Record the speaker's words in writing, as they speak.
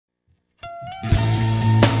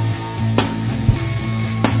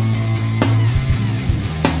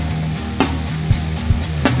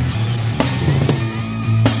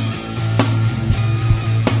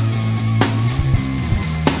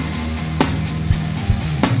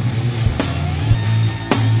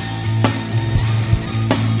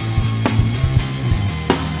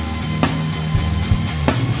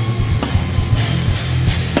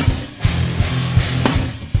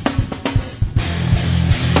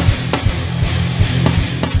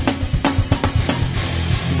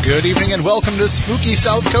Good evening and welcome to Spooky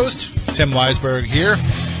South Coast. Tim Weisberg here,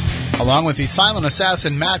 along with the silent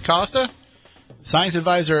assassin Matt Costa, science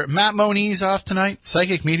advisor Matt Moniz off tonight,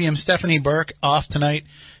 psychic medium Stephanie Burke off tonight.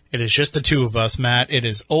 It is just the two of us, Matt. It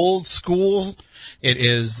is old school. It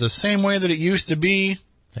is the same way that it used to be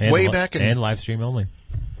way back in... And live stream only.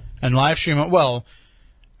 And live stream... Well,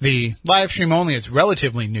 the live stream only is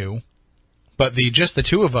relatively new, but the just the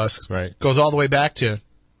two of us goes all the way back to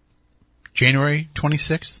January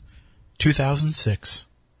 26th, 2006.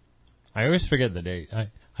 I always forget the date. I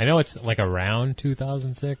know it's like around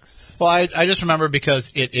 2006. Well, I just remember because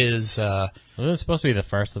it is... Wasn't it supposed to be the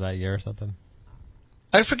first of that year or something?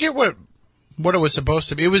 I forget what it was supposed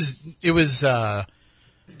to be. It was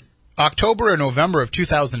October or November of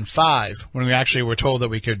 2005 when we actually were told that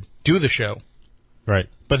we could do the show. Right.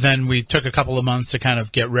 But then we took a couple of months to kind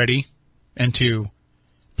of get ready and to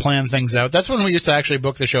plan things out. That's when we used to actually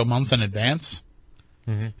book the show months in advance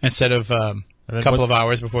instead of a couple of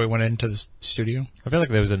hours before we went into the studio. I feel like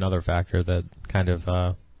there was another factor that kind of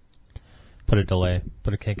put a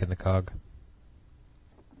kink in the cog.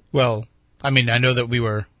 Well, I mean, I know that we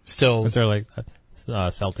were still... Was there like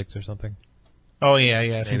Celtics or something? Oh, yeah,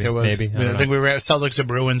 I think there was. Maybe. I think we were at Celtics or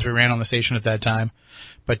Bruins. We ran on the station at that time.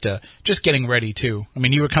 But just getting ready, too. I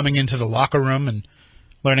mean, you were coming into the locker room and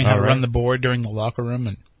learning how to run the board during the locker room,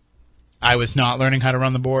 and I was not learning how to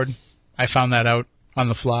run the board. I found that out on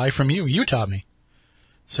the fly from you. You taught me.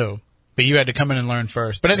 So, but you had to come in and learn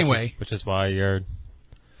first. But anyway. Which is why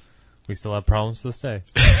we still have problems to this day.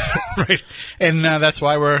 Right. And that's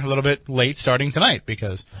why we're a little bit late starting tonight,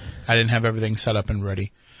 because I didn't have everything set up and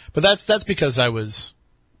ready. But that's because I was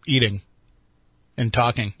eating and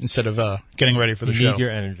talking instead of getting ready for the show. You need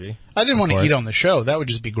your energy. I didn't want to eat on the show. That would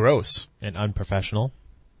just be gross. And unprofessional.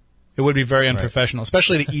 It would be very unprofessional,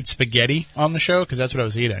 especially to eat spaghetti on the show, because that's what I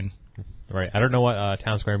was eating. Right. I don't know what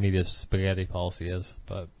Town Square Media's spaghetti policy is,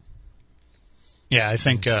 but... Yeah, I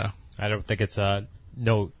think... I don't think it's...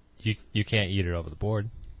 No, you can't eat it over the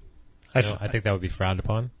board. I think that would be frowned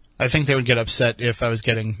upon. I think they would get upset if I was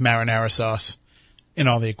getting marinara sauce in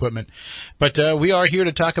all the equipment. But we are here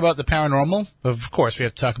to talk about the paranormal. Of course, we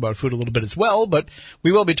have to talk about food a little bit as well, but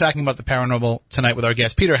we will be talking about the paranormal tonight with our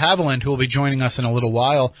guest, Peter Haviland, who will be joining us in a little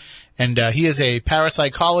while. And he is a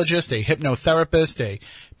parapsychologist, a hypnotherapist, a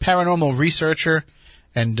paranormal researcher,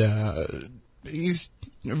 and he's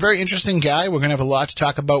a very interesting guy. We're going to have a lot to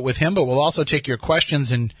talk about with him, but we'll also take your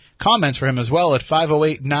questions and comments for him as well at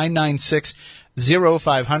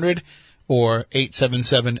 508-996-0500 or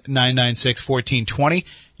 877-996-1420.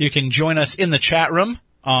 You can join us in the chat room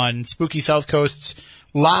on Spooky South Coast's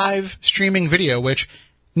live streaming video, which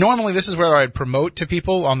normally this is where I'd promote to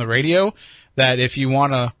people on the radio that if you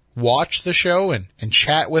want to watch the show and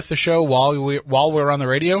chat with the show while we're on the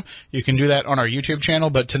radio, you can do that on our YouTube channel.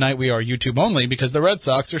 But tonight we are YouTube only because the Red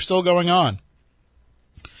Sox are still going on.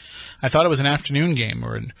 I thought it was an afternoon game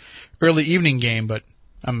or an early evening game, but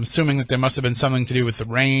I'm assuming that there must have been something to do with the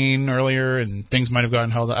rain earlier and things might have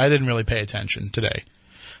gotten held up. I didn't really pay attention today.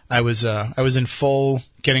 I was in full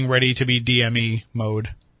getting ready to be DME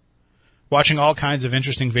mode, watching all kinds of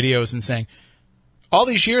interesting videos and saying, all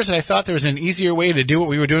these years that I thought there was an easier way to do what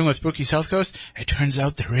we were doing with Spooky South Coast, it turns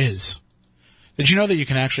out there is. Did you know that you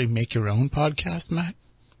can actually make your own podcast, Matt?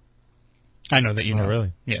 I know that you know. Oh,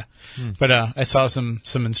 really? Yeah. But I saw some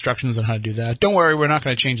instructions on how to do that. Don't worry, we're not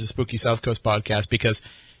going to change the Spooky South Coast podcast because,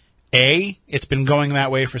 A, it's been going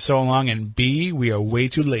that way for so long, and B, we are way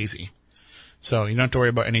too lazy. So you don't have to worry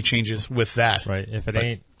about any changes with that. Right. If it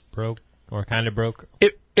ain't broke or kind of broke.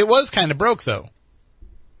 It was kind of broke, though.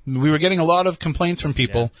 We were getting a lot of complaints from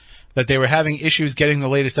people that they were having issues getting the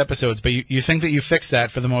latest episodes, but you think that you fixed that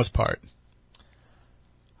for the most part.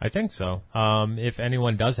 I think so. If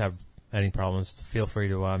anyone does have any problems, feel free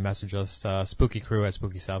to message us,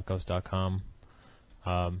 spookycrew@spookysouthcoast.com.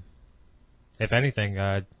 If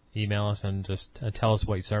anything, email us and just tell us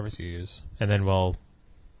what service you use, and then we'll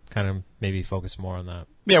kind of maybe focus more on that.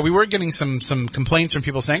 Yeah, we were getting some complaints from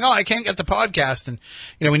people saying, I can't get the podcast, and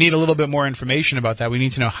we need a little bit more information about that. We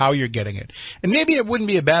need to know how you're getting it. And maybe it wouldn't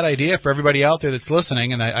be a bad idea for everybody out there that's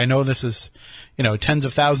listening, and I know this is, tens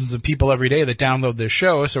of thousands of people every day that download this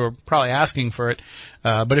show, so we're probably asking for it.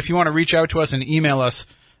 But if you want to reach out to us and email us,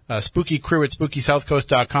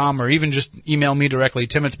 spookycrew@spookysouthcoast.com, or even just email me directly,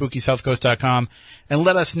 tim@spookysouthcoast.com, and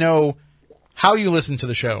let us know how you listen to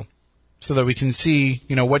the show, so that we can see,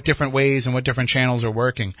 what different ways and what different channels are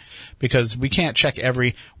working. Because we can't check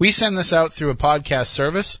we send this out through a podcast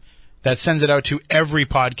service that sends it out to every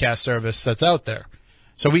podcast service that's out there.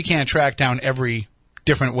 So we can't track down every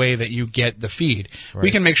different way that you get the feed. Right.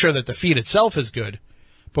 We can make sure that the feed itself is good,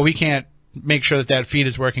 but we can't make sure that feed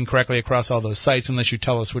is working correctly across all those sites unless you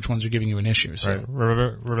tell us which ones are giving you an issue. So. Right.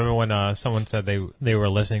 Remember when someone said they were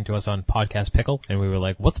listening to us on Podcast Pickle, and we were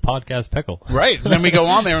like, "What's Podcast Pickle?" Right. And then we go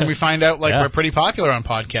on there and we find out Yeah. we're pretty popular on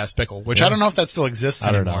Podcast Pickle, which I don't know if that still exists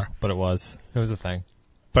I don't anymore. know, but it was a thing.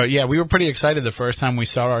 But yeah, we were pretty excited the first time we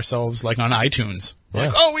saw ourselves on iTunes. Yeah.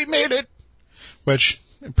 Like, oh, we made it! Which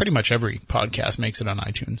pretty much every podcast makes it on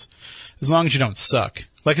iTunes. As long as you don't suck.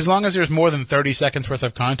 As long as there's more than 30 seconds worth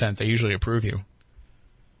of content, they usually approve you.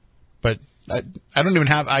 But I don't even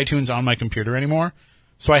have iTunes on my computer anymore,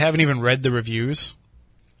 so I haven't even read the reviews.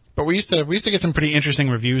 But we used to get some pretty interesting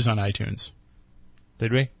reviews on iTunes.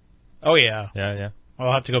 Did we? Oh yeah. Yeah.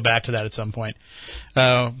 I'll have to go back to that at some point.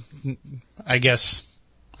 I guess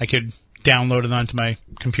I could download it onto my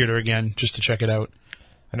computer again just to check it out.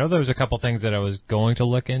 I know there was a couple things that I was going to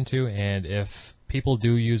look into, and if people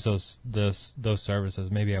do use those services,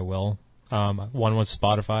 maybe I will. One was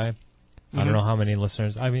Spotify. I don't know how many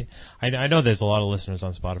listeners. I mean, I know there's a lot of listeners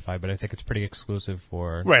on Spotify, but I think it's pretty exclusive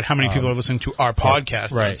for... Right, how many people are listening to our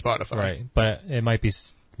podcast right, on Spotify. Right, but it might be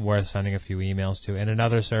worth sending a few emails to. And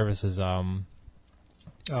another service is, how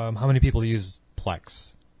many people use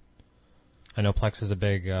Plex? I know Plex is a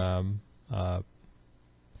big,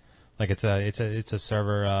 it's a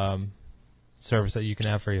server, service that you can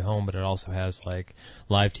have for your home, but it also has live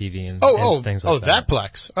TV and things like that. Oh, that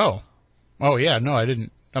Plex. Oh yeah, no, I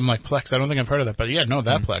didn't. I'm like, Plex, I don't think I've heard of that, but yeah, no,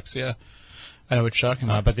 that Plex, yeah. I know what you're talking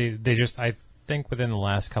about. But they just, I think within the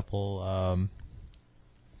last couple,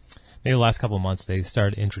 maybe the last couple of months, they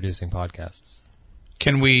started introducing podcasts.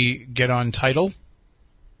 Can we get on Tidal?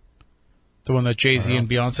 The one that Jay-Z and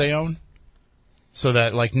Beyonce own? So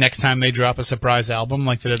that, next time they drop a surprise album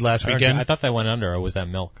like they did last weekend? I thought that went under, or was that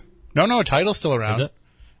Milk? No, Tidal's still around. Is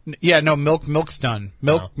it? Yeah, no, Milk's done.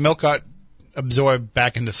 Milk got absorbed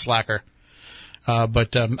back into Slacker.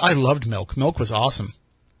 But I loved Milk. Milk was awesome.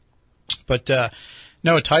 But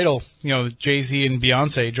no, Tidal, Jay-Z and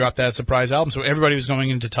Beyonce dropped that surprise album, so everybody was going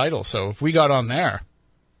into Tidal. So if we got on there,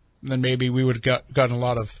 then maybe we would have gotten a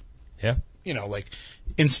lot of,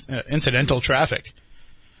 incidental traffic.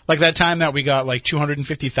 Like that time that we got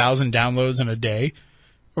 250,000 downloads in a day.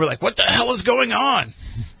 We're like, what the hell is going on?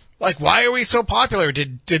 Why are we so popular?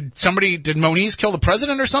 Did Moniz kill the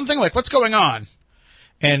president or something? What's going on?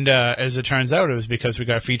 And as it turns out, it was because we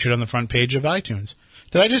got featured on the front page of iTunes.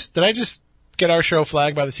 Did I just get our show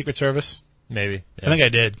flagged by the Secret Service? Maybe. Yeah. I think I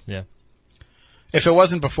did. Yeah. If it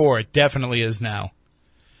wasn't before, it definitely is now.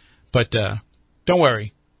 But don't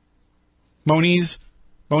worry. Moniz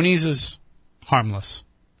is harmless.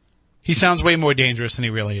 He sounds way more dangerous than he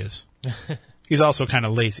really is. He's also kind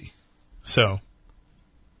of lazy. So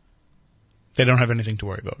they don't have anything to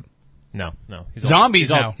worry about. No. Zombies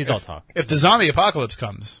now. He's all talk. If the zombie apocalypse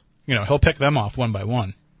comes, he'll pick them off one by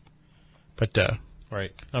one. But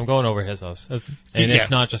right, I'm going over his house, and it's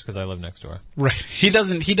not just because I live next door. Right, he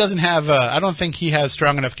doesn't have. I don't think he has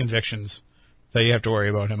strong enough convictions that you have to worry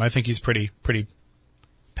about him. I think he's pretty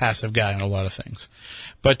passive guy on a lot of things.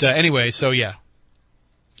 But anyway, so yeah,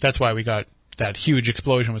 that's why we got that huge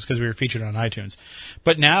explosion, was because we were featured on iTunes.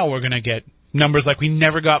 But now we're gonna get numbers like we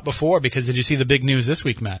never got before, because did you see the big news this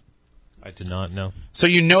week, Matt? I did not know. So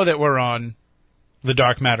that we're on the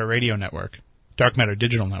Dark Matter Radio Network, Dark Matter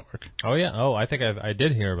Digital Network. Oh yeah. Oh, I think I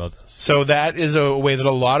did hear about this. So that is a way that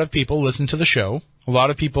a lot of people listen to the show. A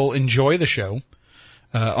lot of people enjoy the show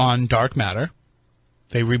on Dark Matter.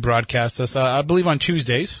 They rebroadcast us, I believe, on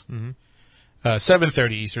Tuesdays,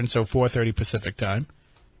 7:30 Eastern, so 4:30 Pacific time.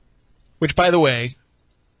 Which, by the way,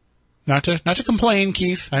 not to complain,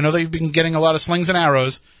 Keith. I know that you've been getting a lot of slings and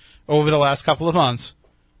arrows over the last couple of months,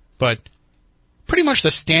 but pretty much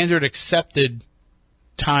the standard accepted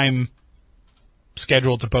time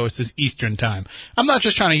scheduled to post is Eastern time. I'm not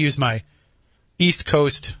just trying to use my East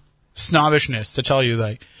Coast snobbishness to tell you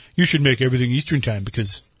that you should make everything Eastern time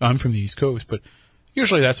because I'm from the East Coast, but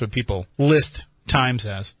usually that's what people list times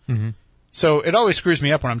as. Mm-hmm. So it always screws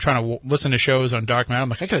me up when I'm trying to listen to shows on Dark Matter. I'm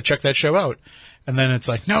like, I gotta check that show out. And then it's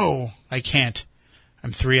like, no, I can't.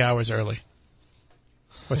 I'm 3 hours early.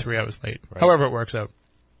 Or 3 hours late. Right. However it works out.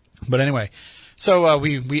 But anyway, so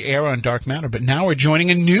we air on Dark Matter, but now we're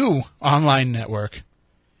joining a new online network.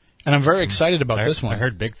 And I'm very excited about this one. I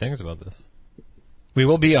heard big things about this. We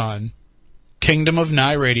will be on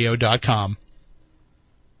kingdomofnyradio.com.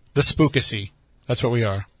 The Spookacy. That's what we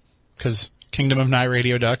are. Because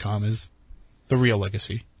kingdomofnyradio.com is the real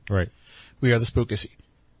legacy. Right. We are the Spookacy.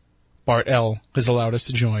 Bart L. has allowed us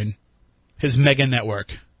to join his mega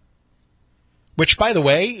network. Which, by the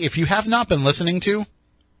way, if you have not been listening to,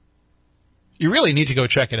 you really need to go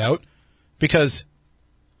check it out. Because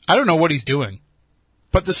I don't know what he's doing.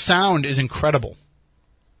 but the sound is incredible.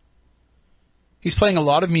 He's playing a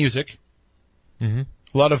lot of music, a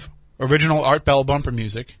lot of original Art Bell bumper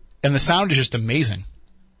music, and the sound is just amazing.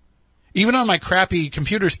 Even on my crappy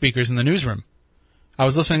computer speakers in the newsroom. I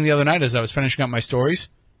was listening the other night as I was finishing up my stories.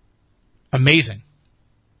 Amazing.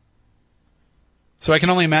 So I can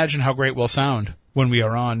only imagine how great we'll sound when we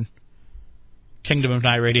are on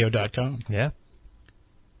kingdomofnightradio.com. Yeah.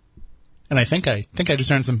 And I think I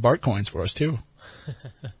just earned some BART coins for us, too.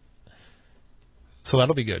 So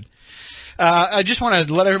that'll be good. I just want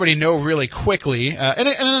to let everybody know really quickly, and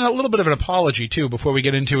a little bit of an apology, too, before we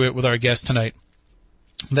get into it with our guest tonight,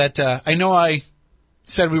 that I know I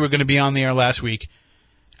said we were going to be on the air last week,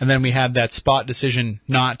 and then we had that spot decision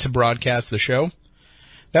not to broadcast the show.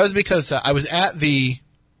 That was because I was at the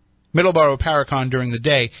Middleborough Paracon during the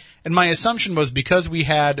day, and my assumption was because we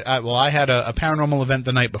had, I had a paranormal event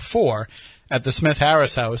the night before at the Smith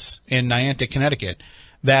Harris House in Niantic, Connecticut,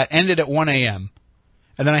 that ended at 1 a.m.,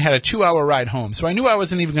 and then I had a 2-hour ride home. So I knew I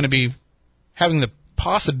wasn't even going to be having the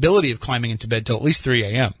possibility of climbing into bed till at least 3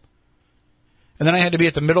 a.m. And then I had to be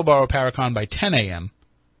at the Middleborough Paracon by 10 a.m.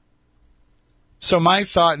 So my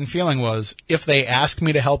thought and feeling was, if they ask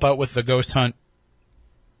me to help out with the ghost hunt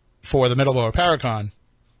for the Middleborough Paracon,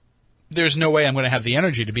 there's no way I'm going to have the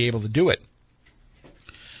energy to be able to do it.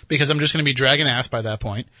 Because I'm just going to be dragging ass by that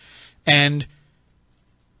point. And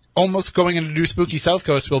almost going in to do Spooky South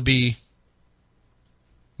Coast will be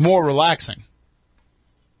more relaxing.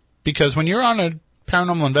 Because when you're on a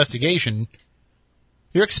paranormal investigation,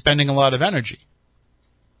 you're expending a lot of energy.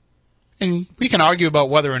 And we can argue about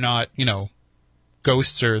whether or not,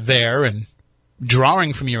 ghosts are there and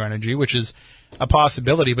drawing from your energy, which is a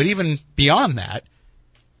possibility. But even beyond that,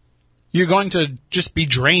 you're going to just be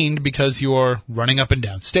drained because you're running up and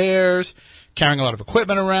down stairs, carrying a lot of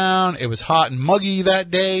equipment around. It was hot and muggy that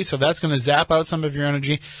day, so that's going to zap out some of your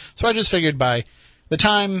energy. So I just figured by the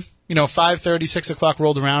time, 5:30, 6 o'clock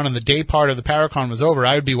rolled around and the day part of the Paracon was over,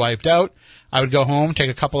 I would be wiped out. I would go home, take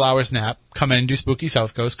a couple hours nap, come in and do Spooky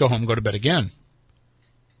South Coast, go home, go to bed again.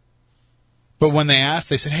 But when they asked,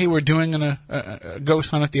 they said, hey, we're doing a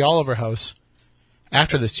ghost hunt at the Oliver House.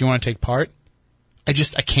 After this, do you want to take part? I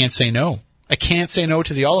can't say no. I can't say no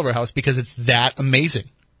to the Oliver House because it's that amazing.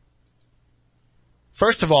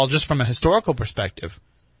 First of all, just from a historical perspective,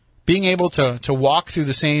 being able to walk through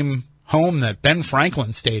the same home that Ben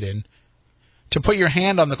Franklin stayed in, to put your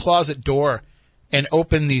hand on the closet door and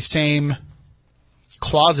open the same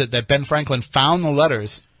closet that Ben Franklin found the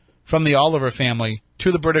letters from the Oliver family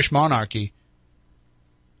to the British monarchy,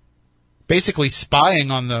 basically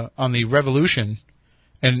spying on the revolution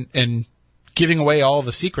and giving away all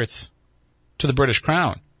the secrets to the British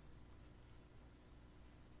crown.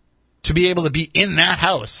 To be able to be in that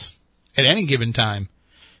house at any given time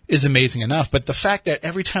is amazing enough. But the fact that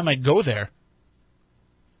every time I go there,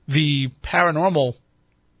 the paranormal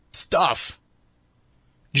stuff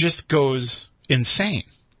just goes insane.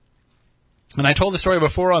 And I told the story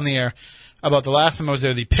before on the air about the last time I was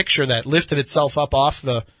there, the picture that lifted itself up off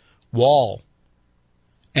the wall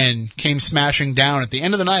and came smashing down at the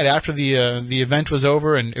end of the night after the event was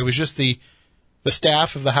over, and it was just the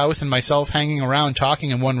staff of the house and myself hanging around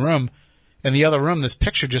talking in one room. In the other room, this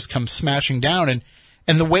picture just comes smashing down,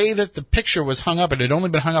 and the way that the picture was hung up, it had only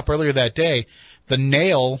been hung up earlier that day, the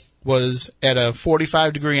nail was at a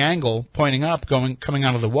 45-degree angle pointing up, coming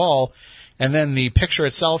out of the wall, and then the picture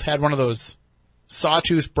itself had one of those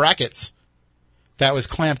sawtooth brackets that was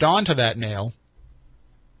clamped onto that nail.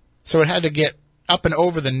 So it had to get up and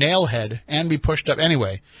over the nail head and be pushed up.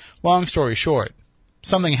 Anyway, long story short,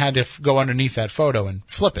 something had to go underneath that photo and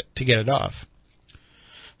flip it to get it off.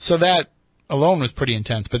 So that alone was pretty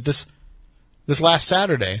intense. But this last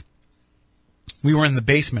Saturday, we were in the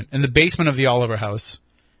basement. And the basement of the Oliver House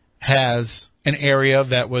has an area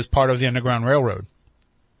that was part of the Underground Railroad.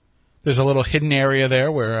 There's a little hidden area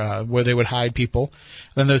there where they would hide people.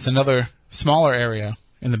 Then there's another smaller area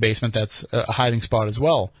in the basement that's a hiding spot as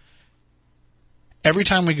well. Every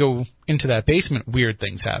time we go into that basement, weird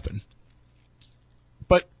things happen.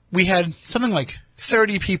 But we had something like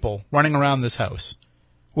 30 people running around this house,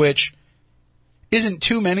 which isn't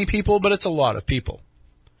too many people, but it's a lot of people.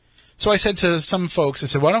 So I said to some folks, I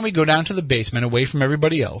said, why don't we go down to the basement away from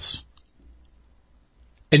everybody else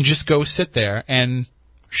and just go sit there and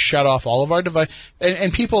shut off all of our devices.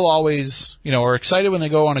 And people always, are excited when they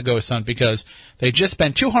go on a ghost hunt because they just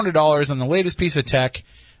spent $200 on the latest piece of tech.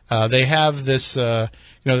 They have this,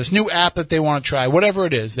 this new app that they want to try, whatever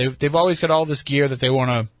it is. They've always got all this gear that they want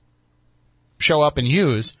to show up and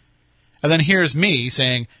use. And then here's me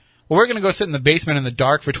saying, well, we're going to go sit in the basement in the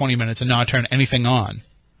dark for 20 minutes and not turn anything on.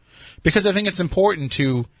 because I think it's important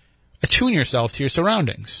to attune yourself to your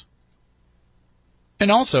surroundings. And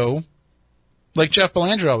also, like Jeff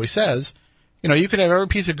Belanger always says, you could have every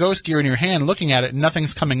piece of ghost gear in your hand looking at it and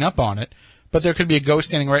nothing's coming up on it, but there could be a ghost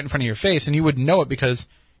standing right in front of your face and you wouldn't know it because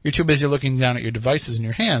you're too busy looking down at your devices in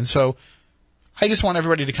your hands. So I just want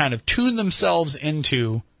everybody to kind of tune themselves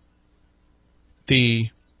into the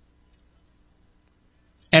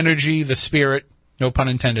energy, the spirit, no pun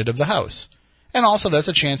intended, of the house. And also that's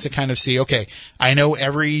a chance to kind of see, okay, I know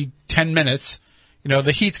every 10 minutes,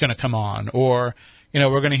 the heat's going to come on, or,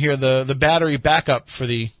 we're going to hear the battery backup for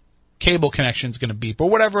the cable connection's going to beep, or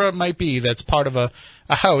whatever it might be that's part of a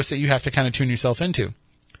house that you have to kind of tune yourself into.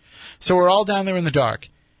 So we're all down there in the dark,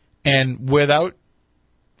 and without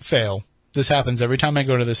fail, this happens every time I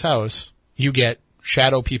go to this house, you get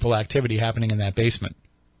shadow people activity happening in that basement.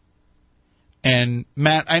 And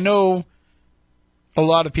Matt, I know a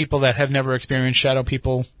lot of people that have never experienced shadow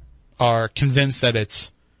people are convinced that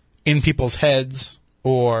it's in people's heads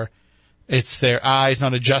or it's their eyes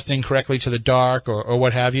not adjusting correctly to the dark or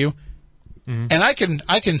what have you. Mm-hmm. And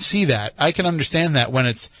I can see that. I can understand that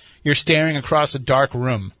when you're staring across a dark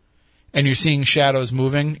room and you're seeing shadows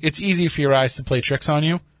moving. It's easy for your eyes to play tricks on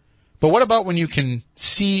you. But what about when you can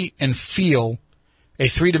see and feel a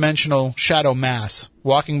three-dimensional shadow mass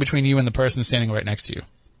walking between you and the person standing right next to you?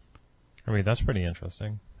 I mean, that's pretty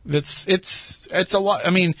interesting. It's a lot. I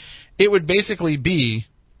mean, it would basically be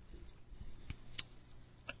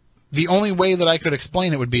the only way that I could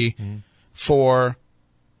explain it would be for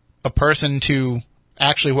a person to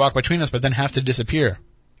actually walk between us, but then have to disappear.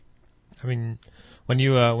 I mean, when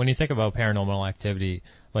you think about paranormal activity,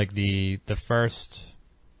 like the first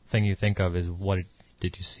thing you think of is what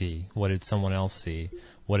did you see? What did someone else see?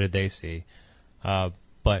 What did they see? But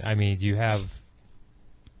I mean, you have,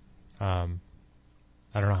 I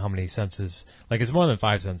don't know how many senses. Like it's more than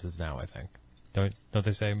 5 senses now. I think don't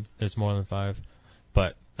they say there's more than 5?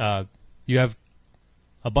 But you have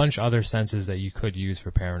a bunch of other senses that you could use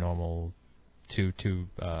for paranormal to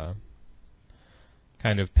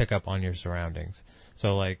kind of pick up on your surroundings.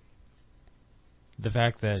 So like the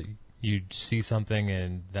fact that you see something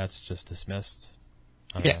and that's just dismissed.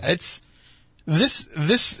 Yeah, it's this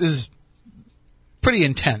is pretty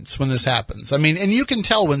intense when this happens. I mean, and you can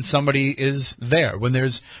tell when somebody is there, when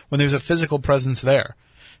there's a physical presence there,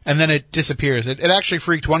 and then it disappears. It actually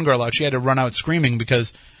freaked one girl out. She had to run out screaming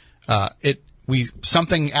because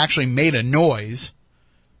something actually made a noise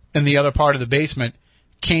in the other part of the basement,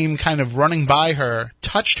 came kind of running by her,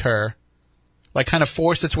 touched her, like kind of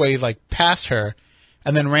forced its way like past her,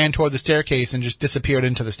 and then ran toward the staircase and just disappeared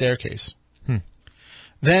into the staircase.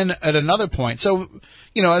 Then at another point, so,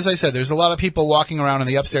 as I said, there's a lot of people walking around in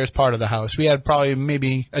the upstairs part of the house. We had probably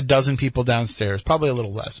maybe a dozen people downstairs, probably a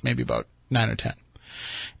little less, maybe about 9 or 10.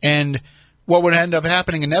 And what would end up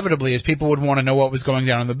happening inevitably is people would want to know what was going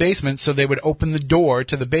down in the basement, so they would open the door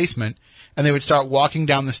to the basement and they would start walking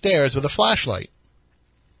down the stairs with a flashlight.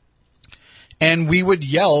 And we would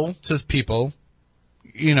yell to people,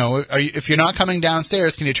 if you're not coming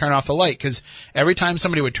downstairs, can you turn off the light? Because every time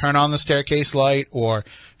somebody would turn on the staircase light or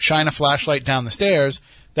shine a flashlight down the stairs,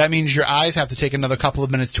 that means your eyes have to take another couple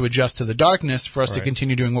of minutes to adjust to the darkness for us to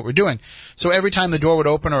continue doing what we're doing. So every time the door would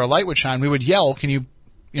open or a light would shine, we would yell, can you,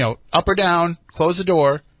 up or down, close the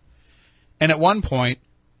door. And at one point,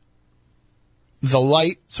 the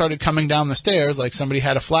light started coming down the stairs like somebody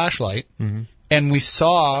had a flashlight, and we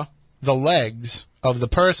saw the legs of the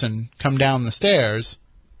person come down the stairs,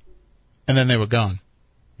 and then they were gone.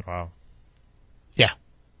 Wow. Yeah.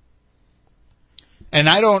 And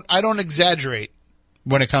I don't exaggerate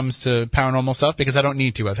when it comes to paranormal stuff because I don't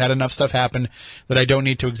need to. I've had enough stuff happen that I don't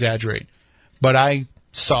need to exaggerate. But I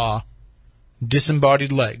saw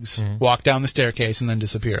disembodied legs walk down the staircase and then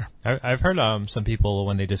disappear. I've heard some people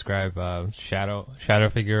when they describe shadow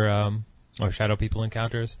figure or shadow people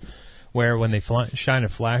encounters, where when they shine a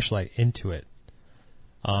flashlight into it,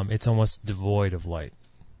 it's almost devoid of light.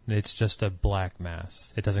 It's just a black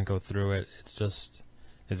mass. It doesn't go through it. It's just,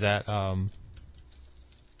 is that,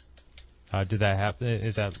 did that happen?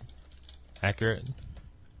 Is that accurate?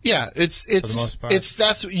 Yeah, it's, for the most part?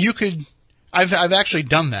 I've actually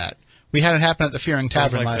done that. We had it happen at the Fearing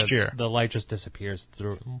Tavern last year. The light just disappears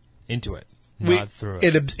into it, not through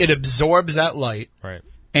it. It absorbs that light. Right.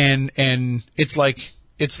 And it's like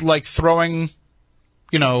throwing,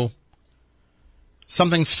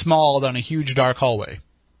 something small down a huge dark hallway.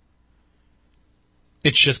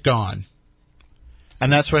 It's just gone.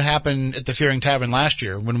 And that's what happened at the Fearing Tavern last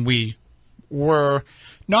year when we were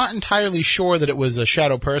not entirely sure that it was a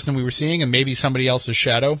shadow person we were seeing and maybe somebody else's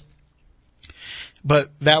shadow. But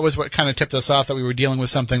that was what kind of tipped us off that we were dealing with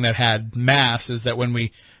something that had mass, is that when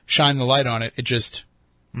we shine the light on it, it just,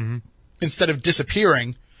 instead of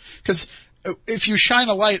disappearing, because if you shine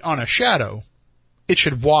a light on a shadow, it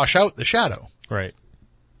should wash out the shadow. Right.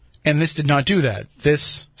 And this did not do that.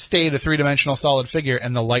 This stayed a three-dimensional solid figure,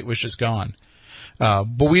 and the light was just gone.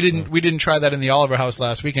 But we didn't try that in the Oliver house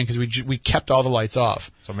last weekend because we kept all the lights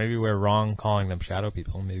off. So maybe we're wrong calling them shadow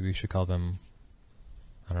people. Maybe we should call them,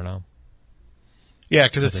 I don't know. Yeah,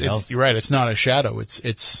 because you're right. It's not a shadow.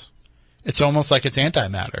 It's almost like it's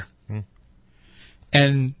antimatter.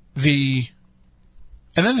 And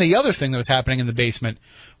then the other thing that was happening in the basement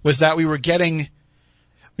was that we were getting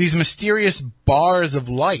these mysterious bars of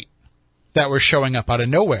light that were showing up out of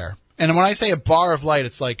nowhere. And when I say a bar of light,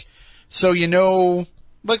 it's like, so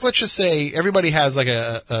like let's just say everybody has like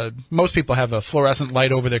most people have a fluorescent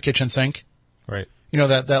light over their kitchen sink. Right.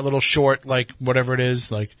 That little short, like whatever it is,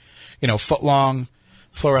 like, foot long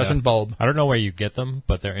fluorescent bulb. I don't know where you get them,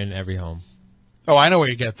 but they're in every home. Oh, I know where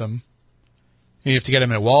you get them. You have to get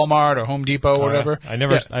them at Walmart or Home Depot or whatever. Yeah.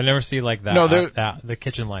 I never see like that. No, the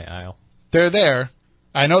kitchen light aisle. They're there.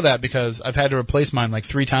 I know that because I've had to replace mine like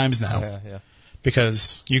 3 times now. Yeah.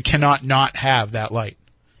 Because you cannot not have that light.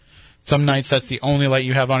 Some nights that's the only light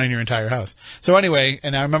you have on in your entire house. So anyway,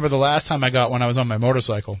 and I remember the last time I got one, I was on my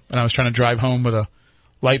motorcycle and I was trying to drive home with a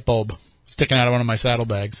light bulb sticking out of one of my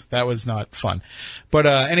saddlebags. That was not fun. But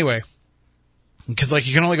anyway, because like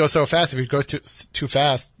you can only go so fast. If you go too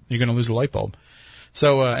fast, you're going to lose the light bulb.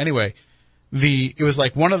 So anyway, it was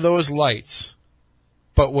like one of those lights,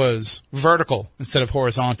 but was vertical instead of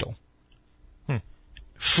horizontal.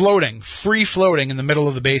 Free floating in the middle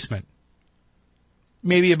of the basement.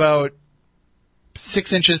 Maybe about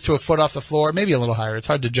 6 inches to a foot off the floor, maybe a little higher. It's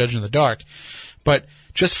hard to judge in the dark, but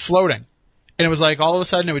just floating. And it was like all of a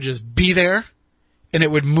sudden it would just be there, and it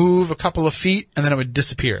would move a couple of feet, and then it would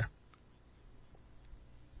disappear.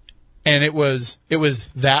 And it was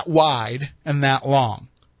that wide and that long.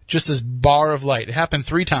 Just this bar of light. It happened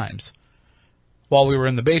 3 times while we were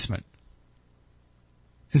in the basement.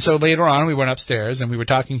 And so later on, we went upstairs and we were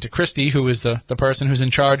talking to Christy, who is the person who's in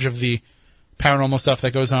charge of the paranormal stuff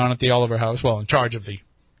that goes on at the Oliver house. Well, in charge of the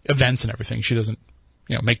events and everything. She doesn't,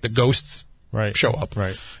 make the ghosts show up.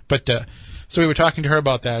 Right. But, so we were talking to her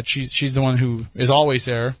about that. She's the one who is always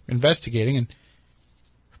there investigating. And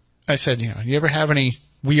I said, do you ever have any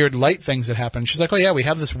weird light things that happen? She's like, oh yeah, we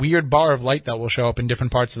have this weird bar of light that will show up in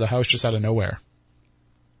different parts of the house just out of nowhere.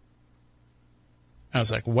 I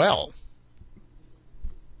was like, well,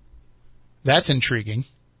 that's intriguing.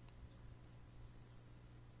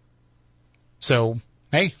 So,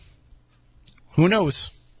 hey, who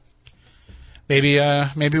knows? Maybe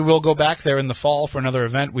we'll go back there in the fall for another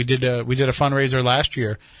event. We did a fundraiser last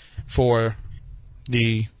year for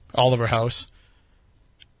the Oliver House,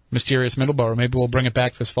 Mysterious Middleborough. Maybe we'll bring it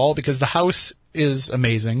back this fall because the house is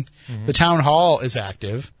amazing. Mm-hmm. The town hall is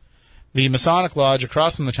active. The Masonic Lodge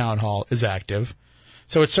across from the town hall is active.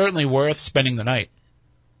 So it's certainly worth spending the night.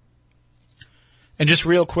 And just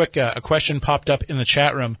real quick, a question popped up in the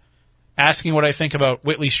chat room asking what I think about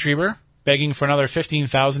Whitley Strieber begging for another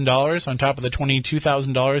 $15,000 on top of the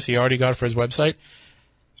 $22,000 he already got for his website.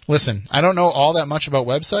 Listen, I don't know all that much about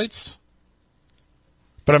websites,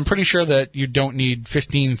 but I'm pretty sure that you don't need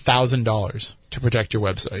 $15,000 to protect your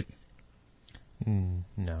website.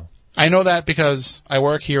 No. I know that because I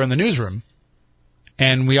work here in the newsroom,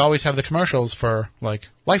 and we always have the commercials for, like,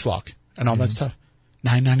 LifeLock and all that stuff.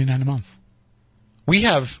 $9.99 a month. We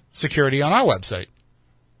have security on our website.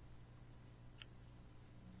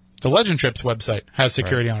 The Legend Trips website has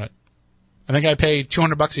security on it. I think I pay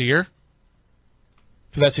 $200 a year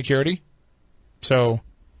for that security. So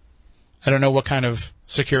I don't know what kind of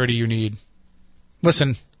security you need.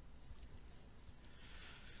 Listen,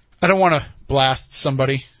 I don't want to blast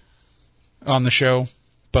somebody on the show,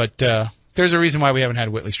 but there's a reason why we haven't had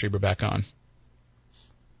Whitley Strieber back on.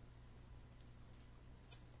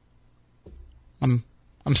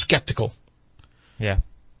 I'm skeptical. Yeah.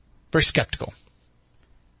 Very skeptical.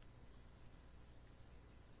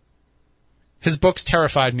 His books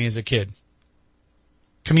terrified me as a kid.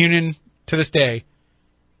 Communion, to this day,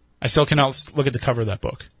 I still cannot look at the cover of that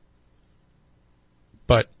book.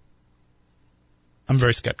 But I'm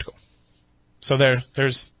very skeptical. So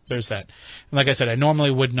there's that. And like I said, I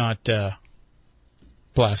normally would not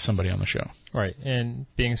blast somebody on the show. Right, and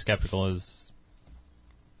being skeptical is,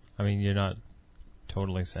 you're not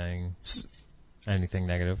totally saying anything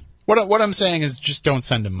negative. What I'm saying is just don't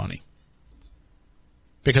send him money.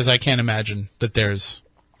 Because I can't imagine that there's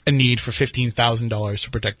a need for $15,000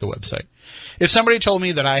 to protect the website. If somebody told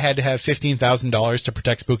me that I had to have $15,000 to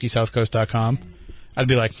protect SpookySouthCoast.com, I'd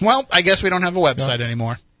be like, well, I guess we don't have a website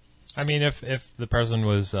anymore. I mean, if the person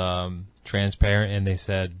was transparent and they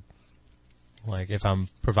said, like, if I'm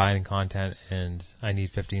providing content and I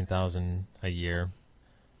need $15,000 a year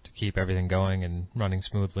to keep everything going and running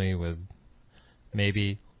smoothly with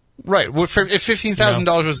maybe... Right. Well, if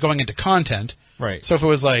 $15,000 was going into content... Right. So if it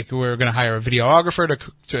was like we're going to hire a videographer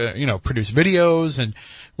to produce videos, and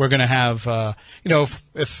we're going to have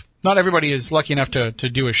if not everybody is lucky enough to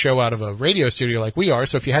do a show out of a radio studio like we are,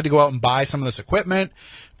 so if you had to go out and buy some of this equipment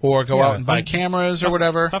or go out and buy cameras or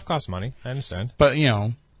whatever, stuff costs money. I understand. But if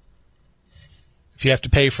you have to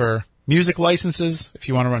pay for music licenses if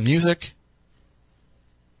you want to run music,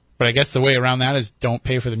 but I guess the way around that is don't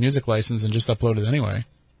pay for the music license and just upload it anyway.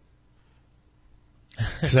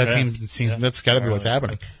 Because that seems that's got to be what's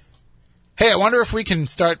happening. Hey, I wonder if we can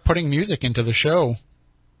start putting music into the show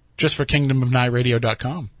just for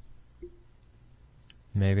KingdomofNyeRadio.com.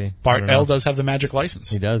 Maybe. Bart L does have the magic license.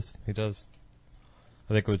 He does. I think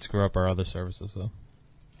it would screw up our other services, though.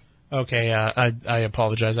 Okay, I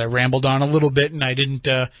apologize. I rambled on a little bit and I didn't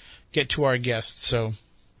get to our guests, so...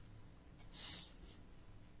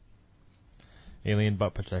 Alien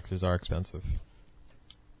butt protectors are expensive.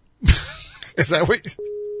 Is that what...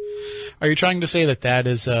 Are you trying to say that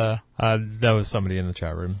is... That was somebody in the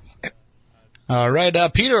chat room. All right,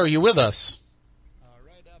 Peter, are you with us?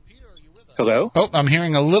 Hello? Oh, I'm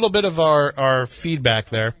hearing a little bit of our feedback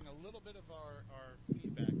there.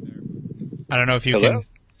 I don't know if you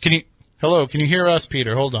can you... Hello, can you hear us,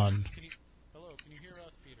 Peter? Hold on.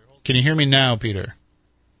 Can you hear me now, Peter?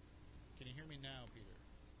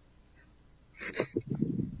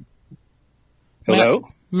 Hello?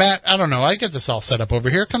 Matt, I don't know. I get this all set up over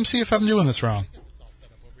here. Come see if I'm doing this wrong.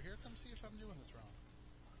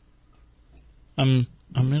 I'm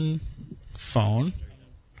in phone.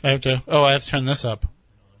 I have to turn this up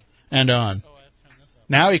and on.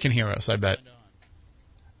 Now you can hear us, I bet.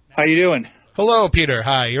 How you doing? Hello, Peter.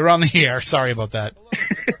 Hi. You're on the air. Sorry about that.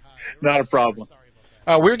 Not a problem.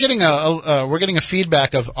 We're getting a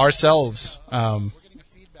feedback of ourselves. I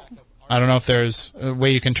don't know if there's a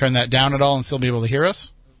way you can turn that down at all and still be able to hear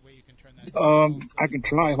us. I can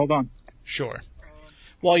try. Hold on. Sure.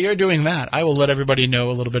 While you're doing that, I will let everybody know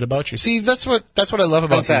a little bit about you. See, that's what I love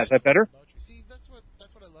about that? Is that better?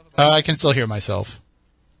 I can still hear myself.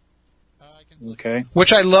 Okay.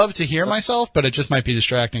 Which I love to hear myself, but it just might be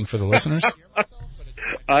distracting for the listeners.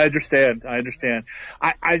 I understand.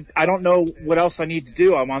 I don't know what else I need to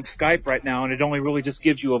do. I'm on Skype right now, and it only really just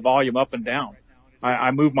gives you a volume up and down.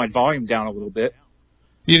 I moved my volume down a little bit.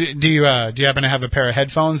 Do you happen to have a pair of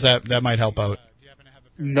headphones that might help out?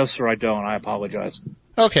 No, sir, I don't. I apologize.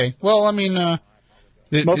 Okay. Well, I mean,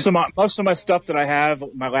 most of my stuff that I have,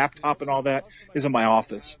 my laptop and all that, is in my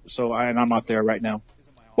office. And I'm not there right now.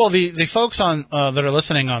 Well, the folks on that are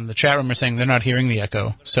listening on the chat room are saying they're not hearing the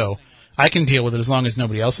echo, so I can deal with it as long as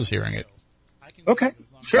nobody else is hearing it. Okay.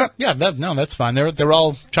 Sure. Yeah. That's fine. They're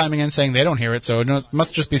all chiming in saying they don't hear it, so it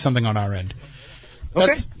must just be something on our end.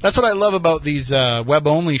 That's what I love about these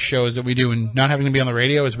web-only shows that we do and not having to be on the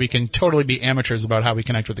radio is we can totally be amateurs about how we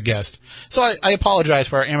connect with the guest. So I apologize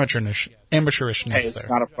for our amateurishness hey, it's there.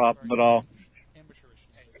 Not a problem at all.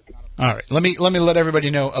 All right. Let me let everybody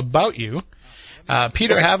know about you.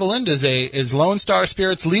 Peter Haviland is Lone Star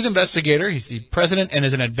Spirit's lead investigator. He's the president and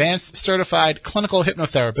is an advanced certified clinical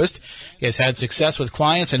hypnotherapist. He has had success with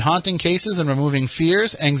clients in haunting cases and removing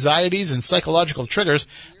fears, anxieties, and psychological triggers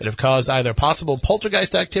that have caused either possible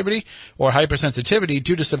poltergeist activity or hypersensitivity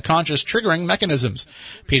due to subconscious triggering mechanisms.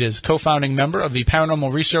 Pete is co-founding member of the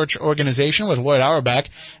Paranormal Research Organization with Lloyd Auerbach,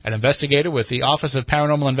 an investigator with the Office of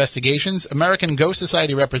Paranormal Investigations, American Ghost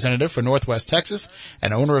Society representative for Northwest Texas,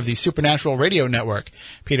 and owner of the Supernatural Radio Network.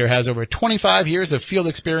 Peter has over 25 years of field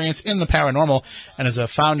experience in the paranormal and is a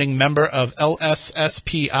founding member of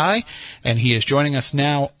LSSPI, and he is joining us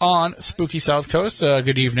now on Spooky South Coast.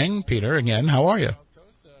 Good evening, Peter, again. How are you?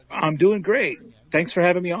 I'm doing great. Thanks for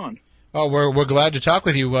having me on. Oh, we're glad to talk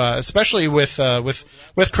with you, especially with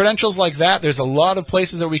credentials like that. There's a lot of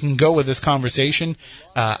places that we can go with this conversation.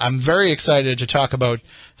 I'm very excited to talk about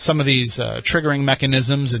some of these triggering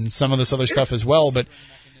mechanisms and some of this other stuff as well, but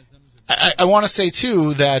I want to say,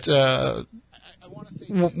 too, that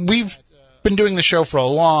we've been doing the show for a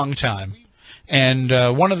long time. And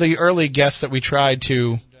one of the early guests that we tried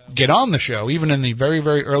to get on the show, even in the very,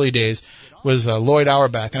 very early days, was Lloyd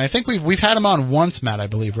Auerbach. And I think we've had him on once, Matt, I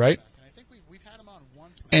believe, right?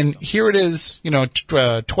 And here it is,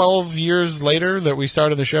 12 years later that we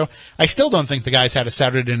started the show. I still don't think the guy's had a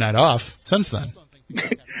Saturday night off since then.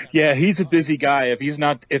 Yeah, he's a busy guy. If he's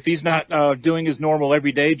not doing his normal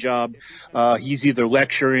everyday job, he's either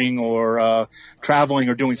lecturing or traveling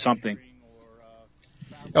or doing something.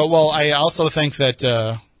 Oh, well, I also think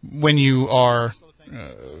that when you are,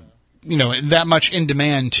 that much in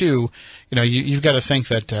demand too, you've got to think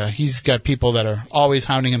that he's got people that are always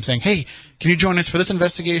hounding him, saying, "Hey, can you join us for this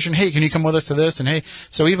investigation? Hey, can you come with us to this?" And hey,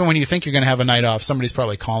 so even when you think you're going to have a night off, somebody's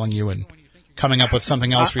probably calling you and coming up with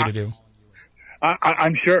something else for you to do.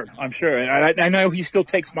 I'm sure. And I know he still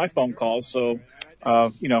takes my phone calls, so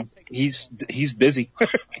he's busy.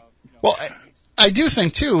 Well, I do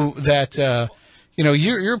think too that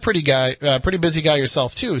you're a pretty busy guy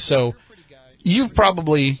yourself too. So you've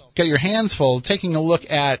probably got your hands full taking a look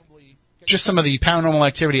at just some of the paranormal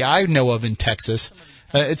activity I know of in Texas.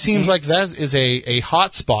 It seems like that is a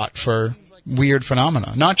hot spot for weird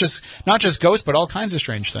phenomena, not just ghosts, but all kinds of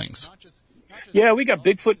strange things. Yeah, we got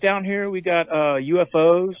Bigfoot down here. We got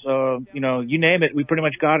UFOs. You name it, we pretty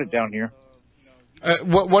much got it down here.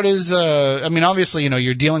 What is? Obviously,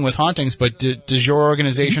 you're dealing with hauntings, but does your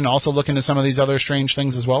organization also look into some of these other strange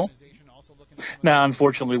things as well? No,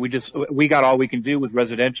 unfortunately, we got all we can do with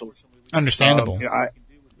residentials. Understandable.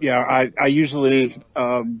 I usually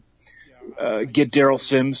get Daryl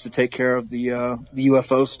Sims to take care of the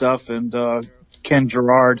UFO stuff, and Ken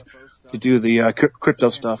Gerard to do the crypto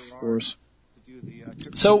stuff for us.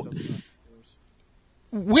 So,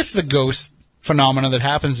 with the ghost phenomena that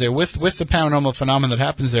happens there, with the paranormal phenomena that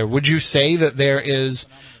happens there, would you say that there is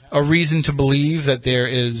a reason to believe that there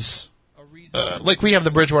is, like we have the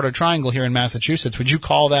Bridgewater Triangle here in Massachusetts, would you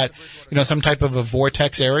call that, some type of a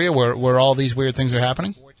vortex area where all these weird things are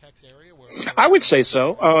happening? I would say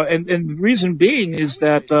so. And the reason being is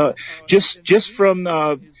that, just from,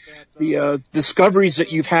 the discoveries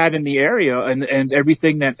that you've had in the area and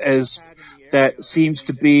everything that seems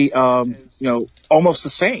to be, almost the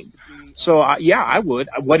same. So, I would.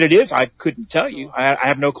 What it is, I couldn't tell you. I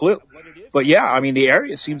have no clue. But yeah, the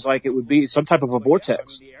area seems like it would be some type of a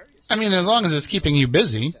vortex. As long as it's keeping you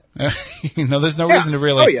busy, there's no reason to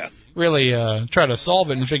really try to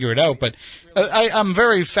solve it and figure it out. But I'm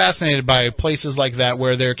very fascinated by places like that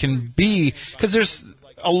where there can be, because there's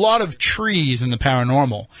a lot of trees in the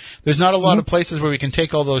paranormal. There's not a lot of places where we can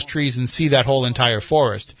take all those trees and see that whole entire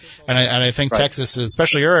forest. And I think Texas,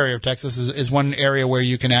 especially your area of Texas, is one area where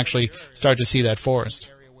you can actually start to see that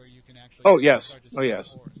forest. Oh, yes.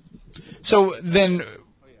 So then,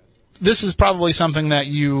 this is probably something that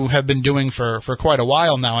you have been doing for quite a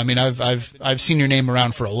while now. I've seen your name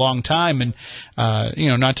around for a long time, and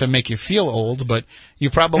not to make you feel old, but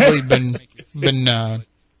you've probably been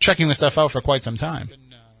checking this stuff out for quite some time.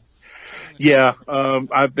 Yeah,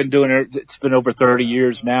 I've been doing it. It's been over 30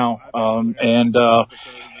 years now, and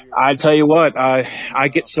I tell you what, I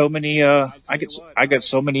get so many I get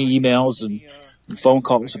so many emails and phone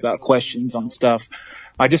calls about questions on stuff.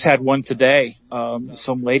 I just had one today.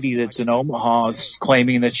 Some lady that's in Omaha is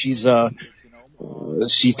claiming that she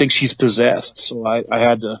thinks she's possessed. So I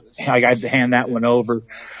had to hand that one over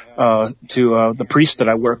to the priest that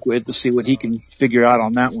I work with to see what he can figure out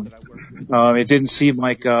on that one. It didn't seem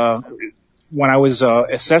like when I was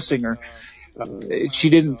assessing her, she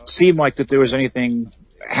didn't seem like that there was anything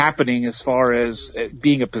happening as far as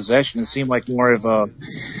being a possession. It seemed like more of a,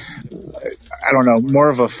 more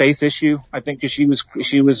of a faith issue. I think 'cause she was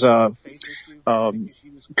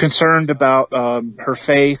concerned about her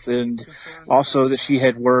faith, and also that she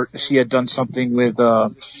had done something with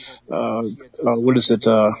a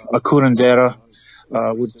curandera,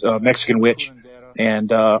 with Mexican witch,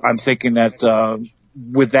 and I'm thinking that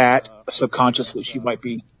with that, subconsciously she might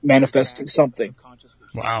be manifesting something.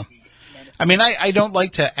 Wow. I don't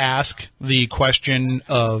like to ask the question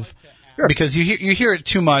of, because you hear it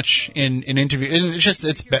too much in interview, and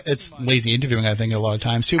it's lazy interviewing, I think, a lot of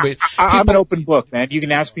times too. But I'm an open book, man. You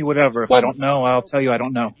can ask me whatever. If I don't know, I'll tell you I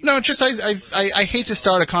don't know. No, it's just I hate to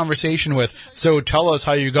start a conversation with, so tell us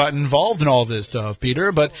how you got involved in all this stuff,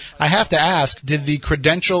 Peter. But I have to ask, did the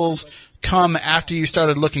credentials come after you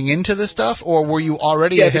started looking into this stuff, or were you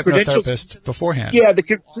already a hypnotherapist beforehand? Yeah,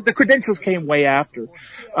 the credentials came way after.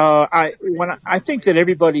 I think that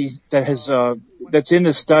everybody that has that's in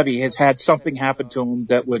the study has had something happen to them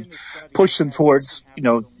that would push them towards,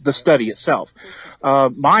 the study itself.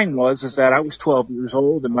 Mine is that I was 12 years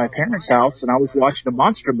old in my parents' house, and I was watching a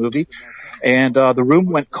monster movie, and the room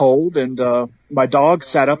went cold, and my dog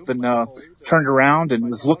sat up and turned around and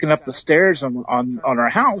was looking up the stairs on our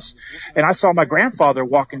house, and I saw my grandfather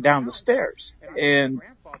walking down the stairs. And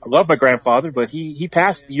I love my grandfather, but he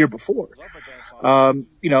passed the year before. When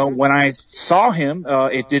I saw him,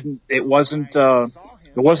 it wasn't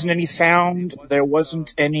There wasn't any sound. There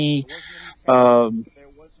wasn't any,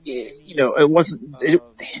 it wasn't,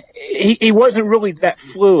 he wasn't really that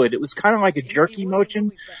fluid. It was kind of like a jerky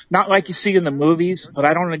motion, not like you see in the movies, but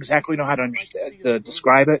I don't exactly know how to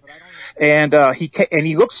describe it. And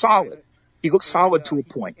he looked solid. He looked solid to a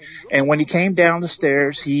point. And when he came down the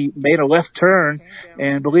stairs, he made a left turn,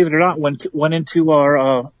 and believe it or not, went into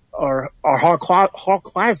our hall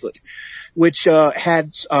closet, which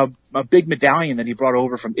had a big medallion that he brought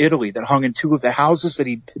over from Italy that hung in two of the houses that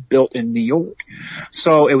he built in New York.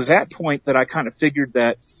 So it was that point that I kind of figured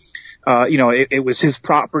that it was his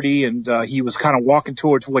property, and he was kind of walking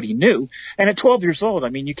towards what he knew. And at 12 years old, I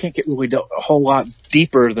mean, you can't get really a whole lot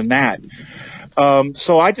deeper than that.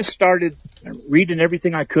 So I just started reading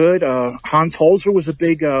everything I could. Hans Holzer was a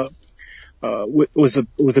big was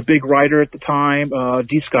a big writer at the time.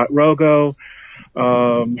 D. Scott Rogo,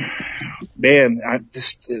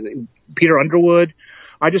 Peter Underwood.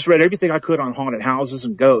 I just read everything I could on haunted houses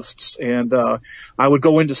and ghosts, and I would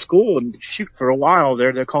go into school and shoot for a while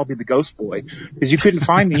there. They called me the Ghost Boy because you couldn't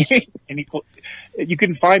find me you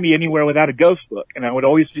couldn't find me anywhere without a ghost book, and I would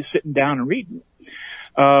always be sitting down and reading.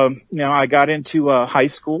 I got into high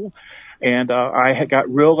school, and I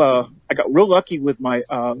got real lucky with my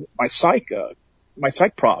psych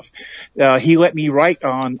prof. He let me write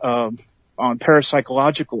on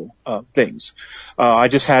parapsychological things. I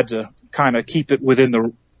just had to kind of keep it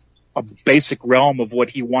within a basic realm of what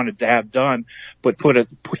he wanted to have done, but put a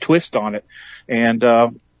twist on it. And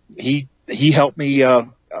he helped me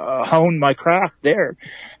hone my craft there.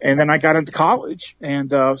 And then I got into college,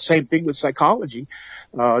 and same thing with psychology.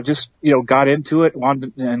 Just got into it,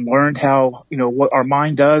 and learned how what our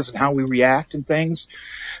mind does and how we react and things.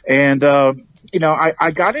 And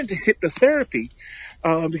I got into hypnotherapy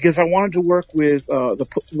because I wanted to work with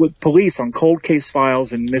with police on cold case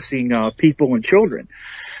files and missing people and children.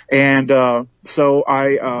 And so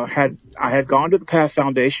I had gone to the Path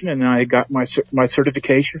Foundation, and I got my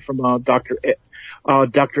certification from Dr.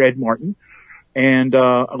 Ed Martin, and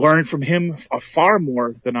learned from him far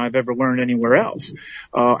more than I've ever learned anywhere else.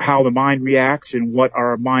 How the mind reacts and what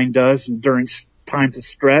our mind does during times of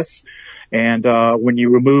stress, and when you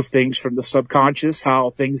remove things from the subconscious, how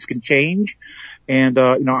things can change. And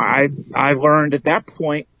I learned at that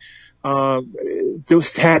point,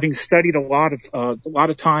 just having studied a lot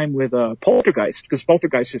of time with poltergeist, because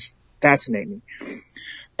poltergeist is fascinating.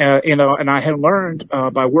 And I had learned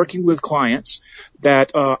by working with clients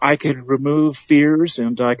that I could remove fears,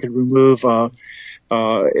 and I could remove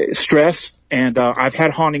stress. And I've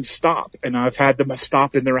had hauntings stop, and I've had them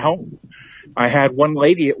stop in their home. I had one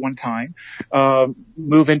lady at one time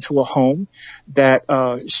move into a home that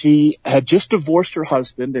she had just divorced her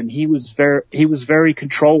husband, and he was very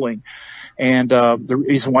controlling. And the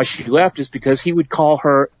reason why she left is because he would call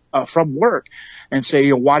her from work and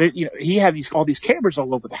say, why did he had all these cameras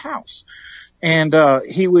all over the house, and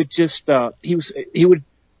he would just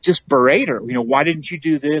berate her. Why didn't you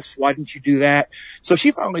do this? Why didn't you do that? So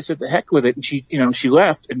she finally said the heck with it, and she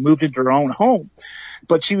left and moved into her own home.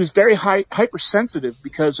 But she was very hypersensitive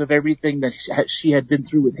because of everything that she had been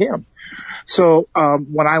through with him. So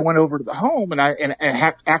when I went over to the home, and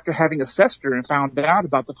after having assessed her and found out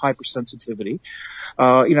about the hypersensitivity,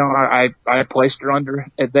 I placed her under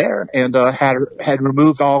there, and had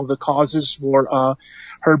removed all of the causes for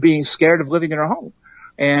her being scared of living in her home,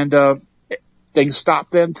 and things stopped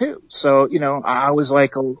then too. So I was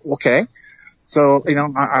like, oh, okay, so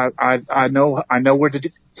I know where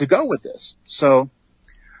to go with this. So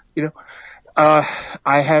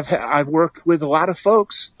I've worked with a lot of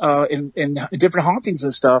folks in different hauntings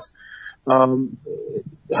and stuff,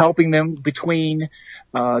 helping them between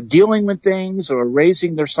dealing with things or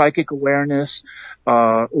raising their psychic awareness,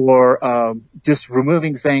 or just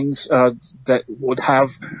removing things that would have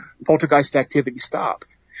poltergeist activity stop.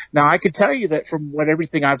 Now, I can tell you that from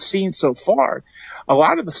everything I've seen so far, a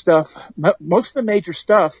lot of the stuff, most of the major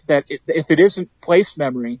stuff that if it isn't place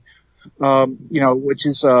memory, which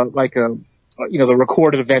is like the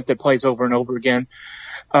recorded event that plays over and over again,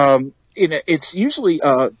 it's usually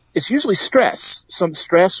stress, some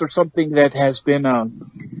stress or something that has been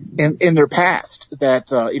in their past that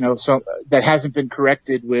that hasn't been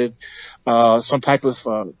corrected with some type of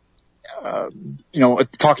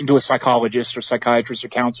talking to a psychologist or psychiatrist or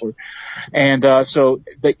counselor. And so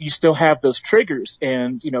that you still have those triggers,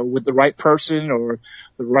 and with the right person or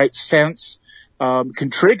the right sense can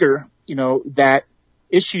trigger that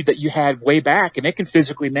issue that you had way back, and it can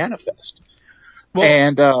physically manifest. Well,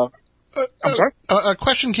 and I'm sorry? A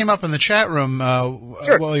question came up in the chat room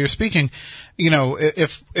Sure. while you're speaking.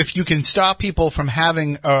 If you can stop people from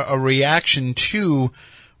having a reaction to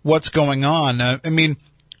what's going on, I mean,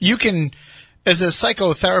 you can, as a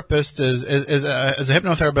psychotherapist, as a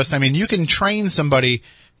hypnotherapist, I mean, you can train somebody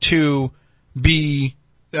to be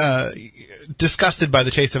disgusted by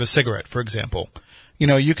the taste of a cigarette, for example.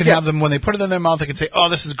 You can have them, when they put it in their mouth, they can say, "Oh,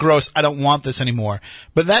 this is gross. I don't want this anymore."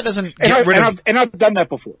 But that doesn't get rid of... And I've done that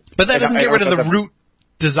before. But that doesn't get rid of the root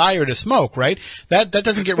desire to smoke, right? That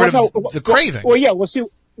doesn't get rid of the craving. Well, yeah. Well, see,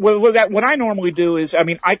 what I normally do is, I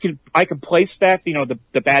mean, I can place that,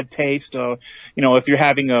 the bad taste. If you're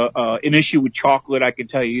having an issue with chocolate, I can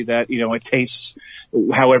tell you that, it tastes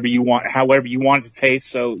however you want it to taste,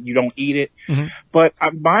 so you don't eat it. Mm-hmm. But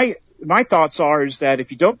my thoughts is that if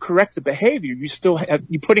you don't correct the behavior,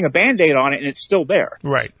 you're putting a Band-Aid on it and it's still there.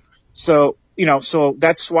 Right. So, so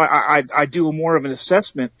that's why I do more of an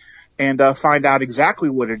assessment and find out exactly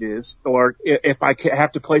what it is, or if I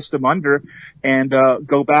have to place them under and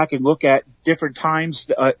go back and look at different times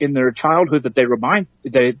in their childhood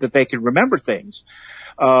that they can remember things.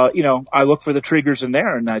 I look for the triggers in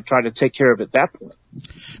there and I try to take care of it at that point.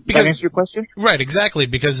 Does that answer your question? Right, exactly,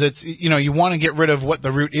 because it's, you want to get rid of what the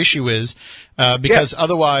root issue is, because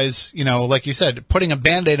otherwise, like you said, putting a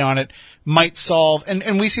Band-Aid on it might solve,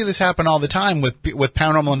 and we see this happen all the time with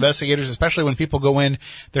paranormal investigators, especially when people go in,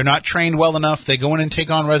 they're not trained well enough, they go in and take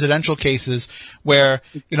on residential cases where,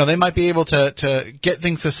 they might be able to get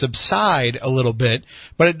things to subside a little bit,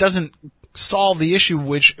 but it doesn't solve the issue,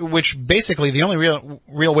 which basically the only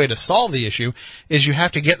real way to solve the issue is you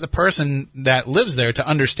have to get the person that lives there to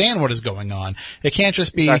understand what is going on. It can't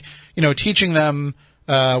just be, teaching them,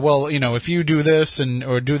 if you do this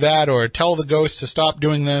or do that, or tell the ghost to stop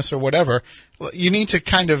doing this or whatever. You need to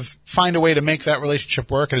kind of find a way to make that relationship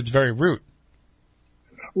work at its very root.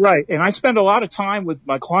 Right. And I spend a lot of time with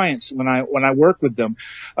my clients when I work with them.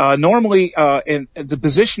 Normally, in the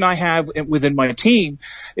position I have within my team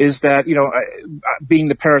is that, being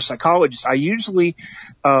the parapsychologist, I usually,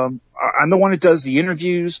 I'm the one that does the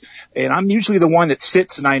interviews, and I'm usually the one that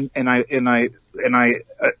sits and I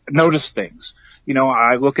notice things.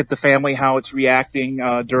 I look at the family, how it's reacting,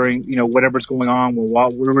 during, whatever's going on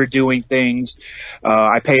while we're doing things.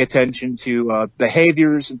 I pay attention to,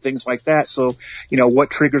 behaviors and things like that. So, what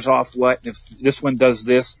triggers off what, and if this one does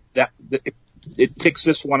this, it ticks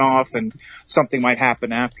this one off and something might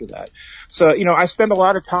happen after that. So, I spend a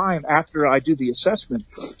lot of time after I do the assessment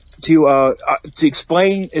to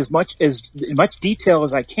explain in much detail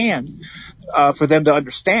as I can, for them to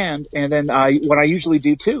understand. And then what I usually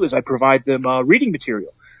do too is I provide them reading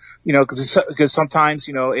material, because sometimes,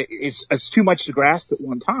 it's too much to grasp at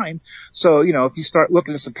one time. So, if you start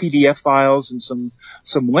looking at some PDF files and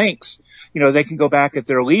some links, they can go back at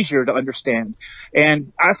their leisure to understand.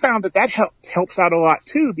 And I found that helps out a lot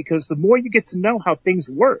too, because the more you get to know how things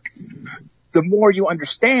work, the more you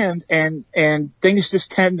understand, and things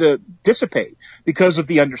just tend to dissipate because of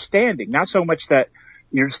the understanding. Not so much that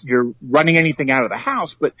you're running anything out of the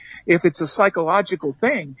house, but if it's a psychological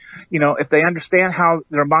thing, if they understand how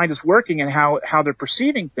their mind is working and how they're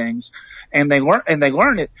perceiving things, and they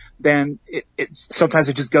learn it, then sometimes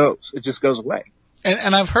it just goes away.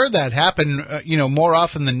 And I've heard that happen, more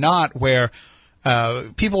often than not, where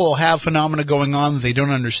people will have phenomena going on that they don't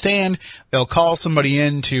understand. They'll call somebody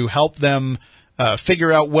in to help them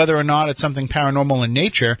figure out whether or not it's something paranormal in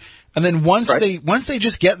nature. And then once they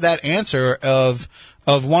just get that answer of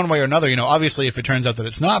one way or another, obviously if it turns out that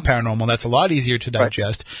it's not paranormal, that's a lot easier to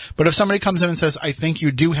digest. Right. But if somebody comes in and says, "I think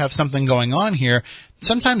you do have something going on here,"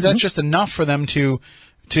 sometimes that's just enough for them to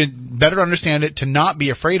better understand it, to not be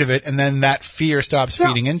afraid of it, and then that fear stops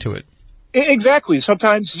feeding into it. Exactly.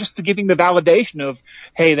 Sometimes just to giving the validation of,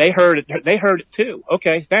 hey, they heard it too.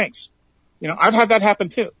 Okay, thanks. I've had that happen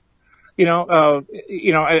too. And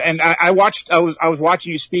I was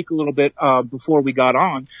watching you speak a little bit, before we got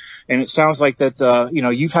on, and it sounds like that,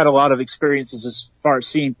 you've had a lot of experiences as far as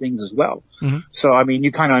seeing things as well. Mm-hmm. So,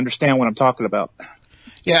 you kind of understand what I'm talking about.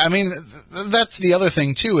 Yeah, that's the other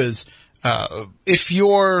thing too is, if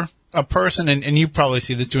you're a person, and you probably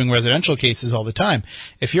see this doing residential cases all the time,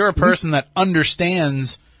 if you're a person that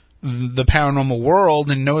understands the paranormal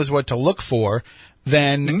world and knows what to look for,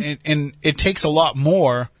 then it takes a lot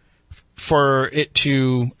more for it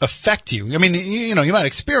to affect you. You might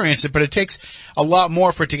experience it, but it takes a lot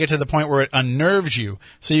more for it to get to the point where it unnerves you,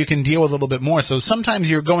 so you can deal with it a little bit more. So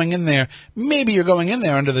sometimes you're going in there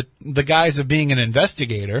under the guise of being an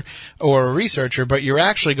investigator or a researcher, but you're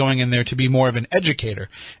actually going in there to be more of an educator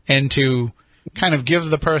and to kind of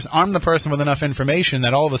arm the person with enough information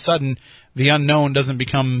that all of a sudden the unknown doesn't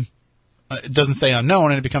become it doesn't stay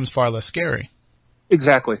unknown, and it becomes far less scary.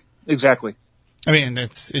 Exactly. I mean,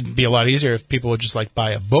 it'd be a lot easier if people would just like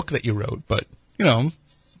buy a book that you wrote, but you know,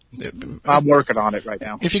 I'm working on it right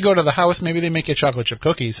now. if you go to the house, maybe they make you chocolate chip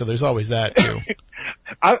cookies, so there's always that too.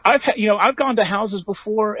 I've gone to houses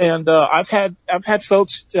before, and I've had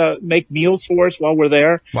folks make meals for us while we're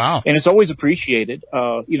there. Wow. And it's always appreciated.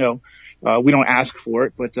 We don't ask for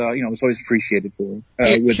it, but it's always appreciated with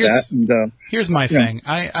that. And, here's my thing.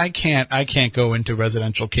 I can't go into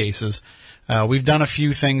residential cases. We've done a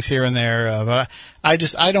few things here and there, but I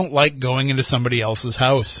don't like going into somebody else's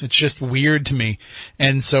house. It's just weird to me.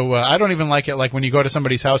 And so, I don't even like it, like when you go to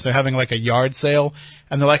somebody's house, they're having like a yard sale,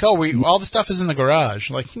 and they're like, oh, all the stuff is in the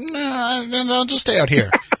garage. Like, nah, I'll just stay out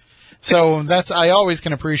here. So I always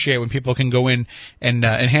can appreciate when people can go in and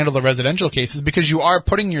handle the residential cases, because you are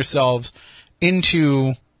putting yourselves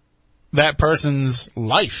into that person's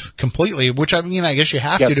life completely, which I mean, I guess you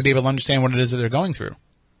have to be able to understand what it is that they're going through.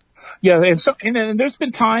 Yeah, and there's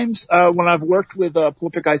been times when I've worked with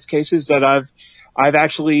poltergeist cases that I've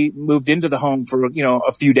actually moved into the home for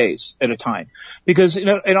a few days at a time, because in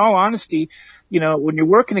all honesty, when you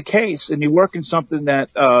work in a case and you work in something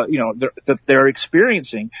that that they're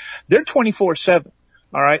experiencing, they're 24/7.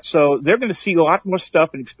 All right, so they're going to see a lot more stuff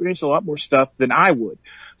and experience a lot more stuff than I would.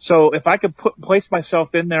 So if I could place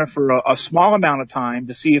myself in there for a small amount of time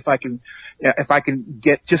to see if I can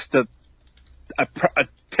get just a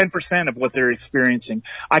 10% of what they're experiencing,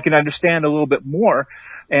 I can understand a little bit more,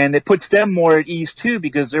 and it puts them more at ease too,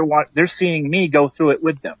 because they're seeing me go through it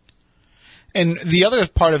with them. And the other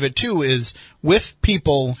part of it too is with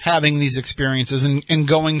people having these experiences and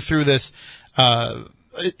going through this,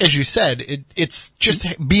 as you said, it's just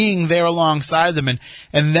being there alongside them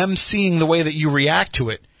and them seeing the way that you react to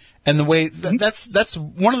it. And the way that's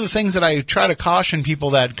one of the things that I try to caution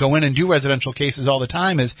people that go in and do residential cases all the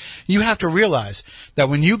time is you have to realize that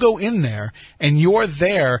when you go in there and you're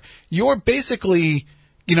there, you're basically,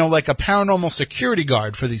 like a paranormal security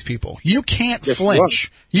guard for these people. You can't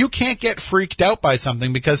flinch. You can't get freaked out by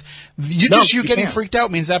something, because you getting freaked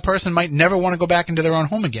out means that person might never want to go back into their own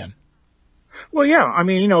home again. Well, yeah. I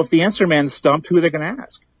mean, if the answer man's stumped, who are they going to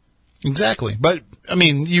ask? Exactly. But, I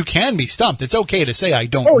mean, you can be stumped. It's okay to say, I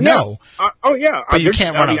don't know. Yeah. But you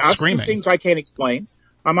can't run out screaming. I've seen things I can't explain.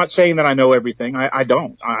 I'm not saying that I know everything. I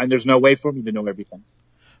don't. There's no way for me to know everything.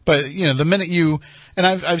 But, the minute and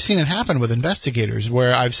I've seen it happen with investigators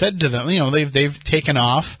where I've said to them, they've taken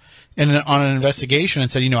off on an investigation and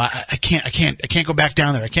said, I can't go back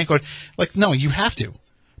down there. I can't go. Like, no, you have to,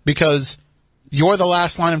 because you're the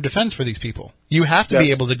last line of defense for these people. You have to be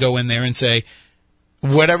able to go in there and say,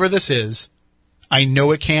 whatever this is, I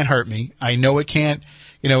know it can't hurt me. I know it can't,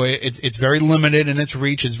 it's very limited in its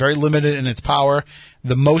reach. It's very limited in its power.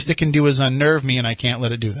 The most it can do is unnerve me, and I can't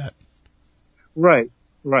let it do that. Right.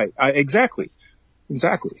 Exactly.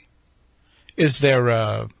 Is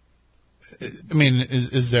there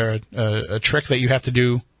is there a trick that you have to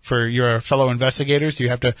do for your fellow investigators? Do you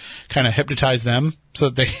have to kind of hypnotize them so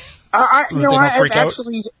that they, don't freak out?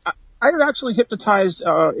 I've actually hypnotized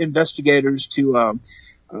investigators to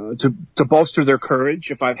bolster their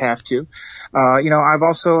courage if I have to. I've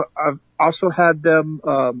also had them.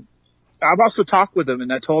 I've also talked with them,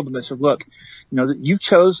 and I told them, I said, look, you've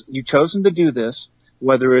chosen to do this,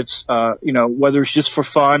 whether it's just for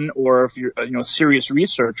fun or if you're a serious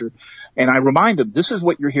researcher. And I remind them, this is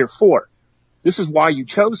what you're here for. This is why you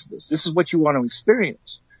chose this. This is what you want to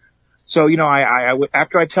experience. So,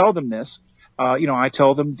 after I tell them this, I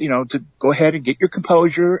tell them, to go ahead and get your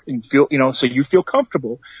composure and feel, so you feel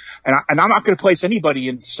comfortable. And I'm not going to place anybody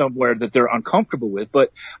in somewhere that they're uncomfortable with,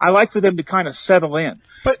 but I like for them to kind of settle in.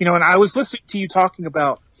 But, and I was listening to you talking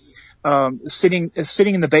about, sitting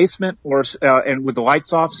in the basement and with the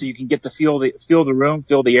lights off so you can get to feel the room,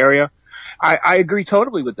 feel the area. I agree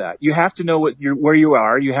totally with that. You have to know where you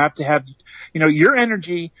are. You have to have, your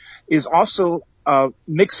energy is also,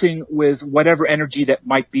 mixing with whatever energy that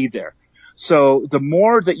might be there. So the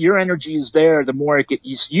more that your energy is there, the more it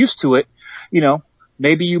gets used to it.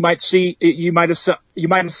 Maybe you might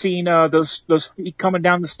have seen those feet coming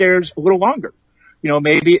down the stairs a little longer.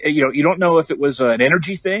 Maybe you don't know if it was an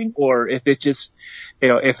energy thing or if it just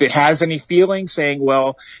if it has any feeling saying,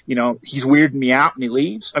 well, he's weirding me out and he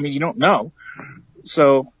leaves. I mean, you don't know.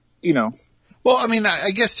 So Well, I mean,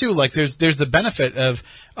 I guess too, like there's the benefit of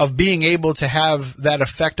being able to have that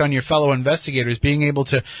effect on your fellow investigators, being able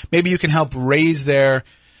to, maybe you can help raise their,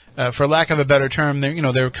 for lack of a better term,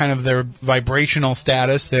 their kind of their vibrational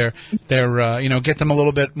status, their get them a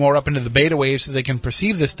little bit more up into the beta waves so they can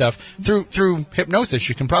perceive this stuff through hypnosis.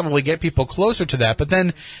 You can probably get people closer to that, but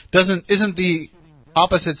then isn't the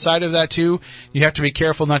opposite side of that too, you have to be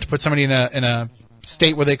careful not to put somebody in a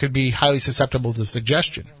state where they could be highly susceptible to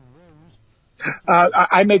suggestion.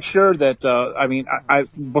 I make sure that, I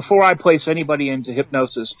before I place anybody into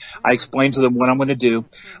hypnosis, I explain to them what I'm going to do.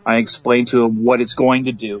 I explain to them what it's going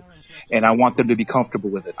to do, and I want them to be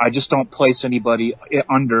comfortable with it. I just don't place anybody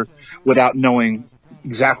under without knowing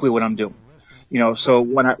exactly what I'm doing. So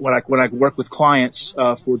when I work with clients,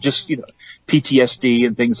 for just, PTSD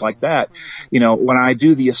and things like that, when I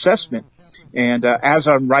do the assessment and, as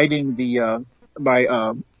I'm writing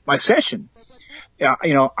my session,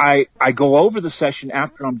 I go over the session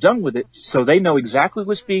after I'm done with it, so they know exactly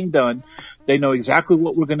what's being done, they know exactly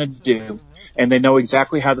what we're going to do, and they know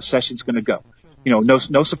exactly how the session's going to go.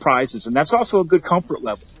 No surprises, and that's also a good comfort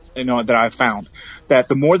level. That I've found that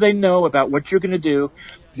the more they know about what you're going to do,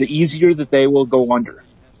 the easier that they will go under.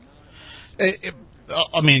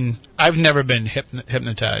 I've never been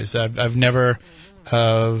hypnotized. I've never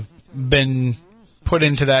been put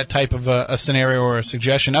into that type of a scenario or a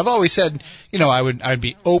suggestion. I've always said, I'd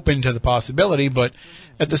be open to the possibility, but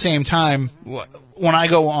at the same time, when I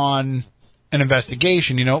go on an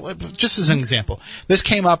investigation, just as an example, this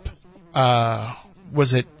came up,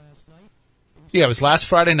 it was last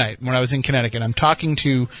Friday night when I was in Connecticut. I'm talking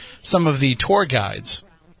to some of the tour guides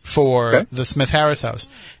for the Smith Harris house,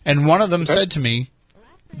 and one of them said to me,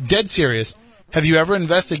 dead serious, "Have you ever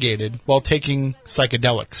investigated while taking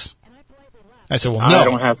psychedelics?" I said, "Well, no." I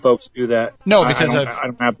don't have folks do that. No, because I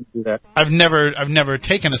don't have to do that. I've never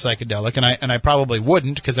taken a psychedelic, and I probably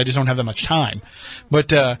wouldn't because I just don't have that much time.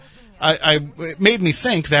 But it made me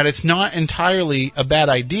think that it's not entirely a bad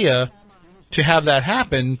idea to have that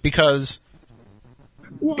happen because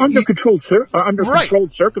under controlled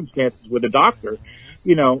circumstances with a doctor,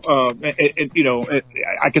 I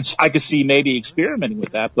could see maybe experimenting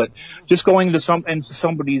with that, but just going into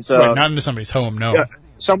somebody's not into somebody's home, no,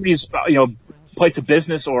 somebody's place of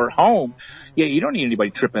business or home. Yeah, you don't need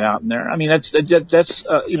anybody tripping out in there. I mean, that's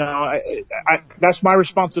my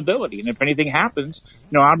responsibility, and if anything happens,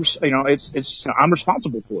 I'm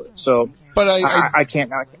responsible for it. So, but I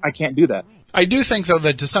can't do that. I do think though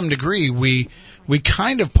that to some degree we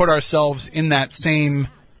kind of put ourselves in that same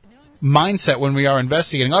mindset when we are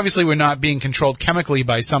investigating. Obviously, we're not being controlled chemically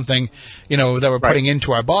by something, that we're putting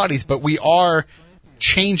into our bodies, but we are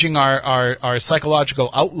changing our psychological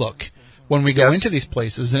outlook when we go into these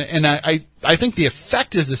places. And I think the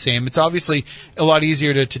effect is the same. It's obviously a lot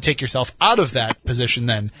easier to take yourself out of that position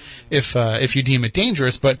than if you deem it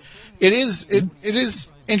dangerous, but it is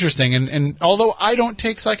interesting. And although I don't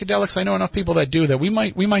take psychedelics, I know enough people that do that we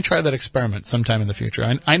might try that experiment sometime in the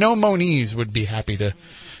future. I know Moniz would be happy to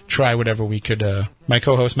try whatever we could. My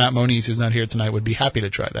co-host Matt Moniz, who's not here tonight, would be happy to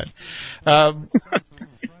try that.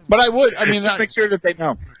 But I would. Just make sure that they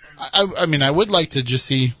know. I would like to just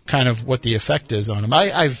see kind of what the effect is on them.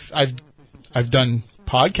 I've done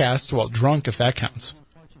podcasts while drunk, if that counts.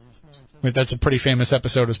 That's a pretty famous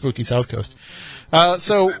episode of Spooky South Coast.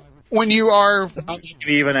 So when you are, I didn't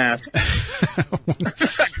even ask.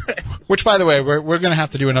 Which, by the way, we're going to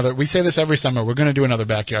have to do another. We say this every summer. We're going to do another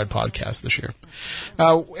backyard podcast this year.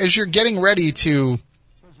 As you're getting ready to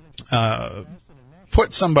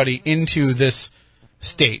put somebody into this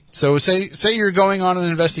state. So say you're going on an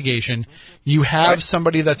investigation. You have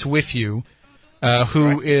somebody that's with you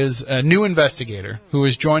who is a new investigator who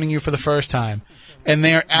is joining you for the first time, and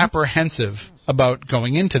they're apprehensive about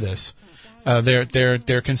going into this.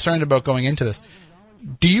 They're concerned about going into this.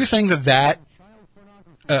 Do you think that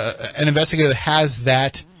an investigator that has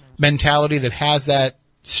that mentality, that has that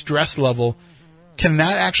stress level, can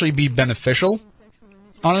that actually be beneficial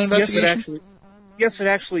on an investigation? Yes, it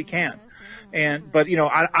actually can. But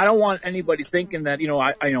I don't want anybody thinking that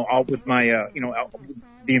with my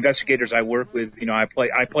the investigators I work with,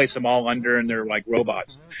 I place them all under and they're like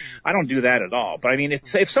robots. I don't do that at all. But I mean,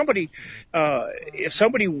 if somebody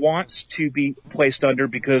wants to be placed under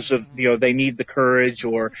because of they need the courage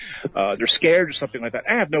or they're scared or something like that,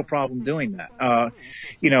 I have no problem doing that.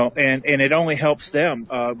 And it only helps them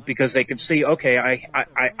because they can see, okay,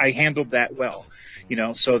 I handled that well.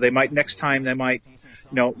 So they might next time they might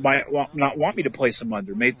not want me to place them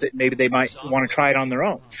under. Maybe they might want to try it on their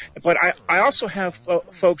own. But I also have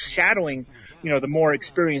folks shadowing, the more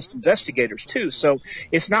experienced investigators too. So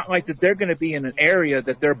it's not like that they're going to be in an area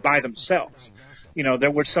that they're by themselves.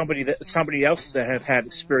 There were somebody else that have had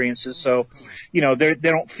experiences. So, they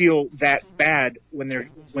don't feel that bad when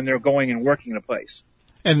they're going and working in a place.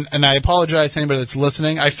 And I apologize to anybody that's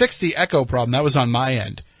listening. I fixed the echo problem. That was on my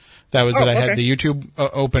end. That was that I had the YouTube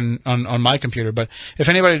open on my computer. But if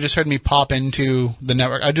anybody just heard me pop into the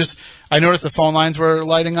network, I noticed the phone lines were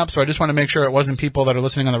lighting up, so I just want to make sure it wasn't people that are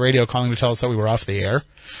listening on the radio calling to tell us that we were off the air.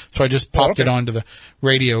 So I just popped it onto the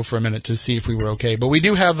radio for a minute to see if we were okay. But we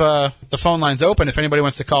do have the phone lines open if anybody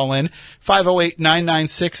wants to call in.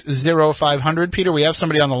 508-996-0500. Peter, we have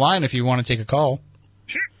somebody on the line if you want to take a call.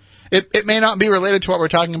 It may not be related to what we're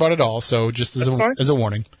talking about at all, so just as a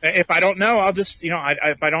warning. If I don't know, I'll just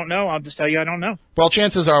if I don't know, I'll just tell you I don't know. Well,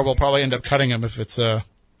 chances are we'll probably end up cutting him if it's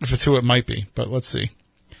who it might be. But let's see.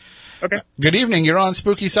 Okay. Good evening. You're on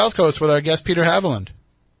Spooky South Coast with our guest Peter Haviland.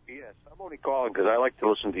 Yes, I'm only calling because I like to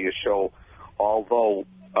listen to your show. Although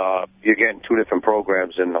you're getting two different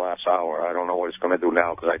programs in the last hour, I don't know what it's going to do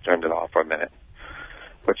now because I turned it off for a minute.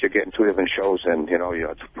 But you're getting two different shows and you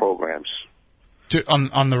have two programs.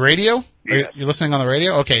 On the radio? Yes. You're listening on the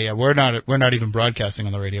radio? Okay, yeah, we're not even broadcasting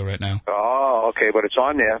on the radio right now. Oh, okay, but it's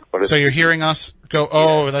on there. So you're hearing us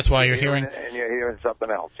go, that's why you're hearing... And you're hearing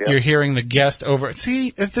something else, yeah. You're hearing the guest over...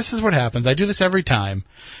 See, if this is what happens. I do this every time.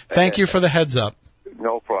 Thank you for the heads up.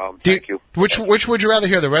 No problem. Thank you. Which would you rather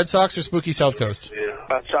hear, the Red Sox or Spooky South Coast?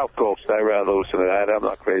 South Coast. I'd rather listen to that. I'm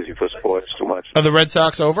not crazy for sports too much. Are the Red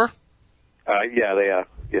Sox over? Yeah, they are.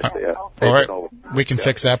 Yes, they are. All right. We can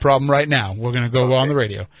fix that problem right now. We're going to go on the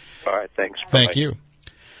radio. All right. Thanks. Thank you.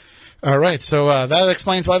 All right. So that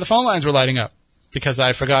explains why the phone lines were lighting up, because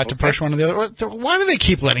I forgot to push one of the other. Why do they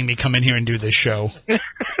keep letting me come in here and do this show?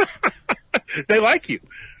 They like you.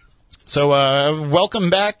 So welcome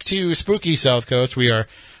back to Spooky South Coast. We are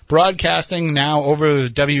broadcasting now over the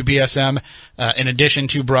WBSM, in addition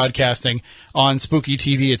to broadcasting on Spooky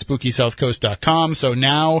TV at SpookySouthCoast.com. So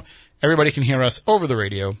now everybody can hear us over the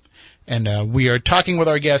radio. And we are talking with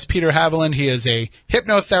our guest, Peter Haviland. He is a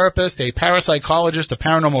hypnotherapist, a parapsychologist, a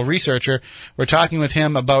paranormal researcher. We're talking with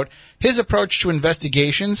him about his approach to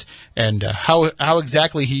investigations and how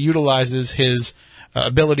exactly he utilizes his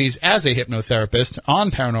abilities as a hypnotherapist on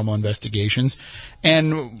paranormal investigations.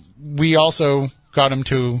 And we also got him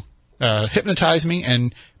to hypnotize me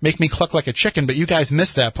and make me cluck like a chicken, but you guys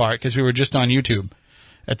missed that part because we were just on YouTube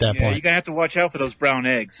at that point. You're going to have to watch out for those brown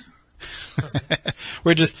eggs.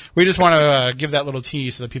 we just want to give that little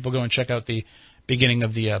tease so that people go and check out the beginning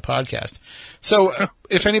of the podcast. So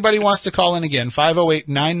if anybody wants to call in again,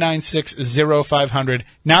 508-996-0500.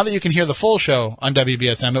 Now that you can hear the full show on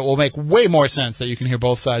WBSM, it will make way more sense that you can hear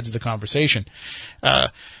both sides of the conversation.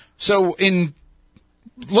 So in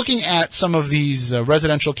looking at some of these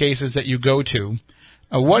residential cases that you go to,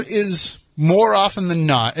 what is more often than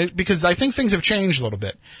not, because I think things have changed a little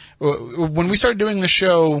bit. When we started doing the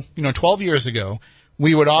show, 12 years ago,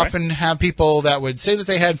 we would often have people that would say that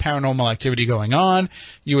they had paranormal activity going on.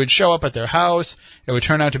 You would show up at their house. It would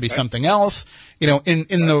turn out to be something else. In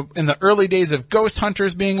the early days of ghost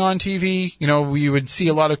hunters being on TV, we would see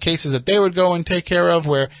a lot of cases that they would go and take care of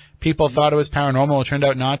where people thought it was paranormal. It turned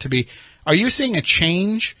out not to be. Are you seeing a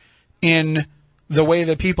change in the way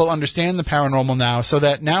that people understand the paranormal now, so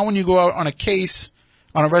that now when you go out on a case,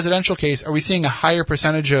 on a residential case, are we seeing a higher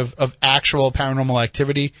percentage of actual paranormal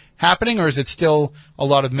activity happening, or is it still a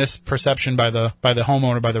lot of misperception by the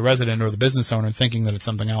homeowner, by the resident or the business owner, thinking that it's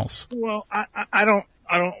something else? Well, I don't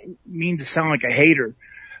mean to sound like a hater,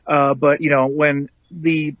 but when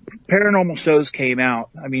the paranormal shows came out,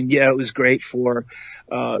 I mean, it was great for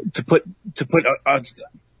to put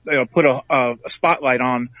a spotlight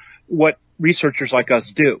on what researchers like us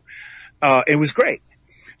do. It was great.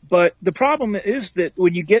 But the problem is that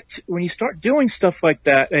when you start doing stuff like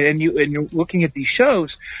that and you're looking at these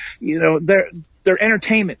shows, they're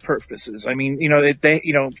entertainment purposes. I mean,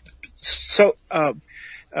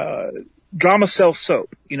 drama sells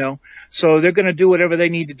soap, so they're going to do whatever they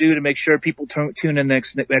need to do to make sure people tune in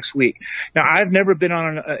next week. Now, I've never been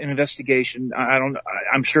on an investigation.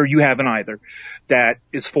 I'm sure you haven't either. That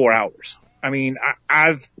is 4 hours. I mean,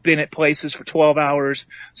 I've been at places for 12 hours,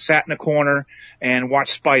 sat in a corner and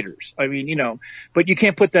watched spiders. I mean, but you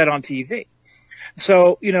can't put that on TV.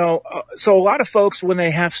 So, so a lot of folks, when they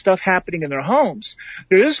have stuff happening in their homes,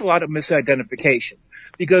 there is a lot of misidentification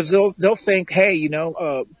because they'll think, hey,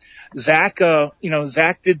 Zach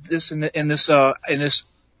did this in this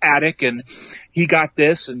attic and he got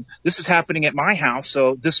this and this is happening at my house.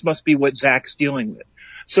 So this must be what Zach's dealing with.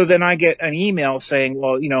 So then I get an email saying,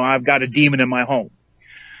 well, I've got a demon in my home,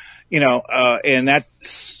 and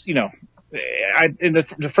that's,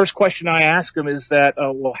 the first question I ask him is that,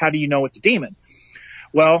 well, how do you know it's a demon?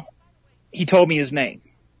 Well, he told me his name.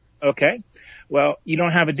 Okay. Well, you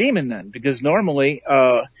don't have a demon then, because normally,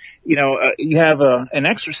 you have an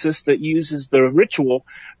exorcist that uses the ritual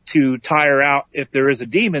to tire out if there is a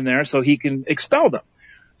demon there so he can expel them.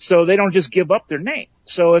 So they don't just give up their name.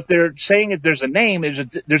 So if they're saying that there's a name,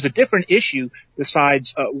 there's a different issue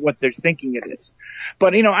besides what they're thinking it is.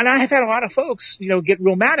 But, and I have had a lot of folks, get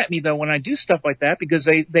real mad at me though when I do stuff like that, because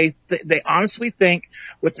they honestly think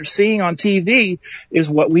what they're seeing on TV is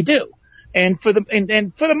what we do. And for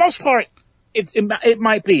the most part, it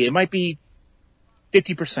might be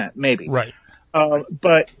 50%, maybe. Right.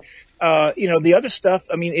 But the other stuff,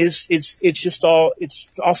 I mean, it's just all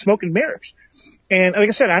smoke and mirrors. And like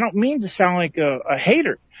I said, I don't mean to sound like a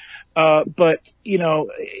hater. But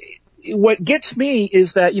what gets me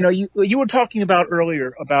is that, you were talking about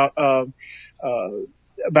earlier about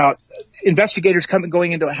investigators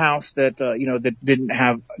going into a house that, that didn't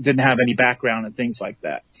have any background and things like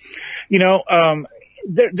that.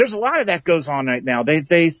 There's a lot of that goes on right now. They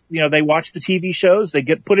watch the TV shows, they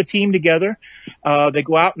put a team together, they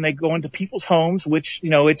go out and they go into people's homes, which,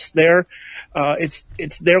 it's their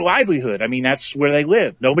livelihood. I mean, that's where they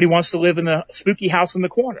live. Nobody wants to live in the spooky house in the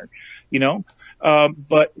corner,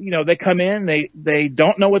 but, they come in, they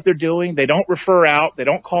don't know what they're doing. They don't refer out. They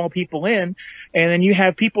don't call people in. And then you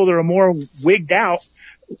have people that are more wigged out,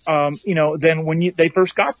 than when they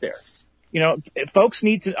first got there. Folks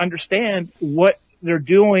need to understand what they're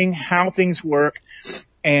doing, how things work,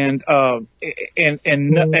 and know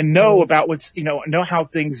about know how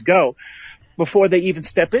things go before they even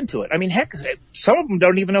step into it. I mean, heck, some of them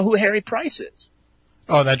don't even know who Harry Price is.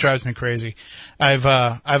 Oh, that drives me crazy. I've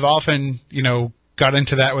often, got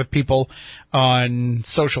into that with people on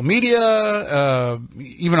social media,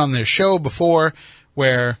 even on their show before,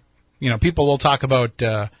 where, people will talk about,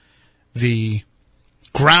 the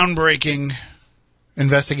groundbreaking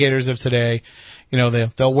investigators of today.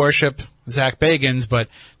 They'll worship Zach Bagans, but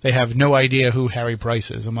they have no idea who Harry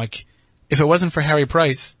Price is. I'm like, if it wasn't for Harry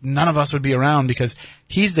Price, none of us would be around, because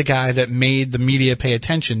he's the guy that made the media pay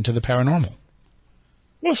attention to the paranormal.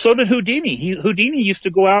 Well, so did Houdini. Houdini used to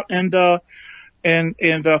go out and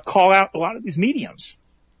call out a lot of these mediums.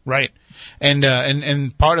 Right.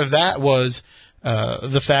 And part of that was,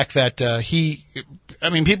 the fact that,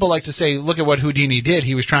 people like to say, look at what Houdini did.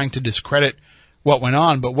 He was trying to discredit what went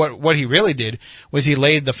on, but what he really did was he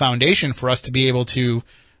laid the foundation for us to be able to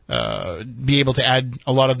add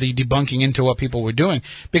a lot of the debunking into what people were doing.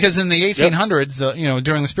 Because in the 1800s,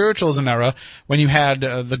 during the spiritualism era, when you had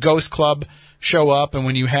the Ghost Club show up, and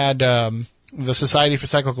when you had the Society for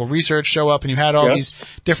Psychical Research show up, and you had all these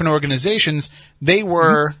different organizations, they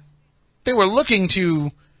were looking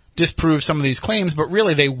to disprove some of these claims, but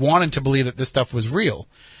really they wanted to believe that this stuff was real.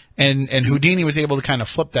 And Houdini was able to kind of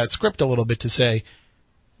flip that script a little bit to say,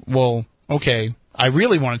 well, okay, I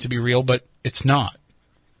really want it to be real, but it's not.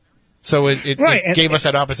 So it gave us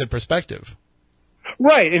that opposite perspective.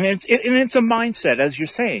 Right, and it's a mindset, as you're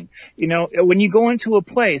saying. When you go into a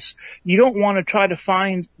place, you don't want to try to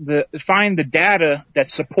find the data that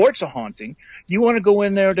supports a haunting. You want to go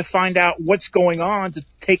in there to find out what's going on, to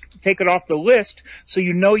take it off the list, so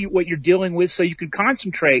what you're dealing with, so you can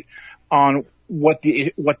concentrate on what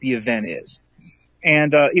the event is.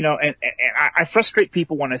 And I frustrate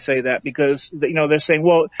people when I say that, because they're saying,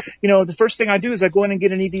 well, the first thing I do is I go in and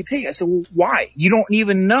get an EVP. I said, well, why? You don't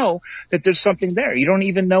even know that there's something there. You don't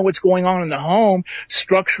even know what's going on in the home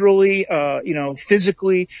structurally,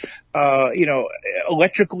 physically,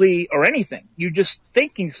 electrically, or anything. You're just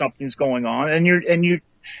thinking something's going on, and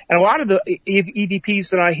a lot of the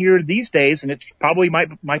EVPs that I hear these days, and it probably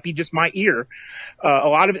might be just my ear, a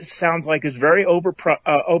lot of it sounds like it's very over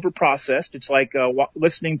processed. It's like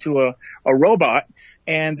listening to a robot,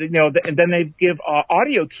 and and then they give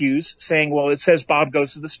audio cues saying, well, it says Bob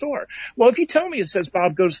goes to the store. Well, if you tell me it says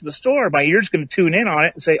Bob goes to the store, my ear's going to tune in on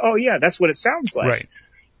it and say, oh yeah, that's what it sounds like. Right.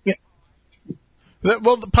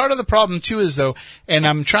 Well, part of the problem too is, though, and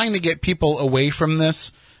I'm trying to get people away from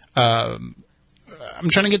this. I'm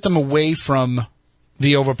trying to get them away from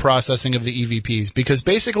the overprocessing of the EVPs, because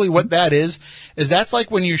basically what that is that's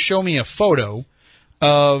like when you show me a photo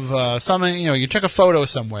of something, you took a photo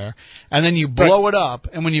somewhere and then you blow it up,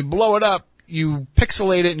 and when you blow it up, you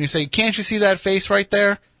pixelate it and you say, can't you see that face right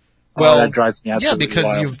there? Well, that drives me absolutely because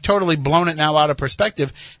wild. You've totally blown it now out of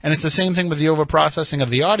perspective, and it's the same thing with the overprocessing of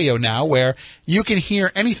the audio now, where you can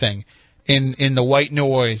hear anything in the white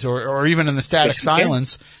noise or even in the static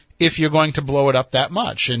silence if you're going to blow it up that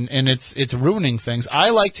much, and it's ruining things.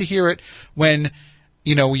 I like to hear it when,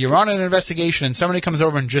 you're on an investigation and somebody comes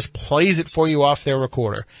over and just plays it for you off their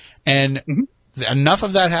recorder. And enough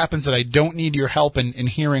of that happens that I don't need your help in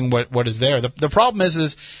hearing what is there. The problem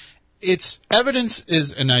is it's evidence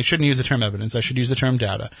is, and I shouldn't use the term evidence, I should use the term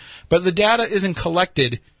data, but the data isn't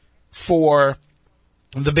collected for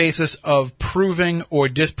the basis of proving or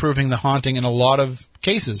disproving the haunting in a lot of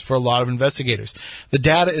cases for a lot of investigators. The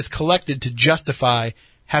data is collected to justify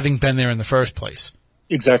having been there in the first place.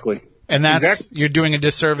 Exactly. And you're doing a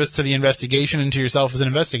disservice to the investigation and to yourself as an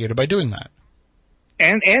investigator by doing that.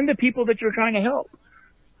 And the people that you're trying to help.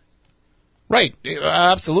 Right.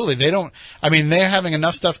 Absolutely. They're having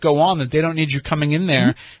enough stuff go on that they don't need you coming in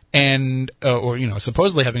there and,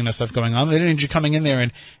 supposedly having enough stuff going on. They don't need you coming in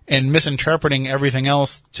there and misinterpreting everything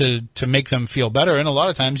else to make them feel better. And a lot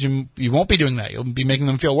of times you won't be doing that. You'll be making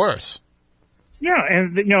them feel worse. Yeah.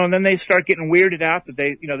 And, and then they start getting weirded out that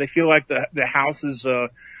they feel like the house is,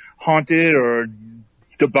 haunted or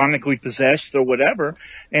demonically possessed or whatever.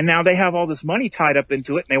 And now they have all this money tied up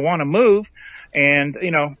into it and they want to move. And,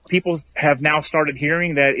 people have now started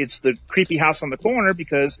hearing that it's the creepy house on the corner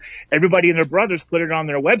because everybody and their brothers put it on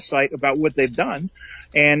their website about what they've done.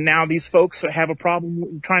 And now these folks have a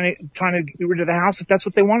problem trying to get rid of the house if that's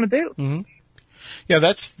what they want to do. Mm-hmm. Yeah,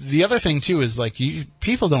 that's the other thing too is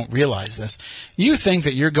people don't realize this. You think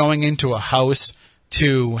that you're going into a house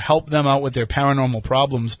to help them out with their paranormal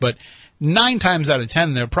problems, but 9 times out of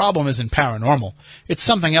 10, their problem isn't paranormal. It's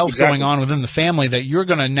something else going on within the family that you're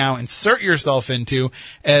going to now insert yourself into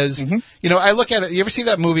as, I look at it. You ever see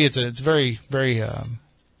that movie? It's very, very,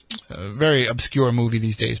 very obscure movie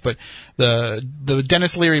these days, but the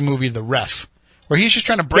Dennis Leary movie, The Ref, where he's just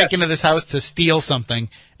trying to break into this house to steal something,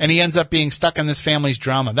 and he ends up being stuck in this family's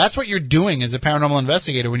drama. That's what you're doing as a paranormal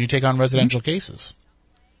investigator when you take on residential cases.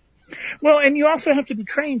 Well, and you also have to be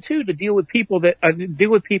trained too to deal with people that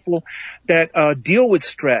deal with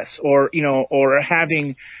stress or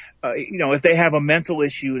having, if they have a mental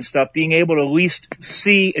issue and stuff, being able to at least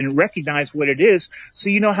see and recognize what it is, so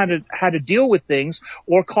you know how to deal with things,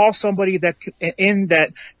 or call somebody that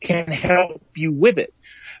can help you with it.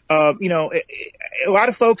 A lot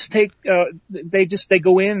of folks they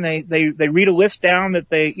go in, they read a list down that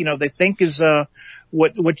they think is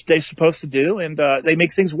what they're supposed to do, and they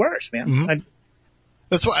make things worse, man. Mm-hmm.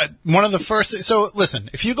 That's why one of the first. So listen,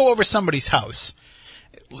 if you go over somebody's house,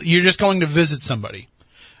 you're just going to visit somebody.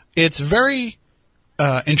 It's very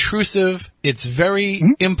intrusive. It's very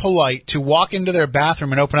impolite to walk into their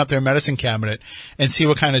bathroom and open up their medicine cabinet and see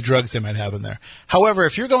what kind of drugs they might have in there. However,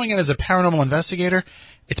 if you're going in as a paranormal investigator,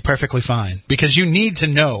 it's perfectly fine because you need to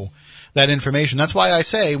know that information. That's why I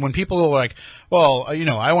say when people are like, well,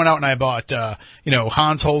 I went out and I bought,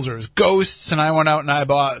 Hans Holzer's Ghosts, and I went out and I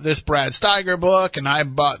bought this Brad Steiger book, and I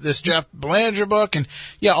bought this Jeff Belanger book, and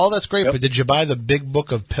yeah, all that's great, but did you buy the big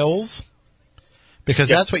book of pills? Because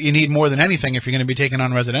that's what you need more than anything if you're going to be taking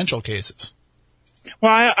on residential cases.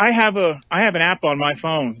 Well, I have an app on my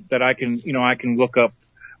phone that I can look up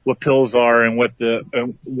what pills are and what the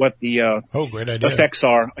great idea. effects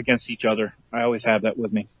are against each other. I always have that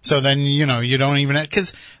with me. So then, you don't even,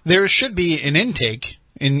 because there should be an intake,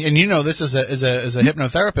 and this as a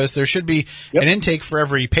hypnotherapist, there should be an intake for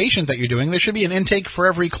every patient that you're doing. There should be an intake for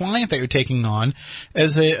every client that you're taking on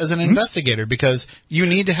as an investigator, because you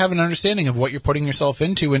need to have an understanding of what you're putting yourself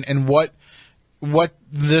into and what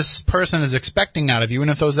this person is expecting out of you, and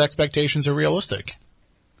if those expectations are realistic.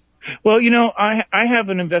 Well, I have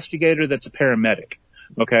an investigator that's a paramedic.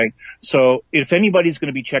 Okay. So if anybody's going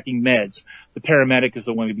to be checking meds, the paramedic is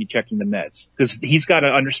the one to be checking the meds, because he's got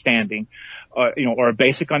an understanding, or a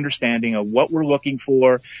basic understanding of what we're looking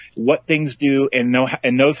for, what things do, and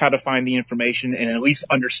knows how to find the information and at least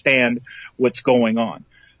understand what's going on.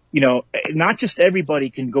 Not just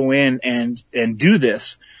everybody can go in and do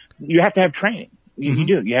this. You have to have training. You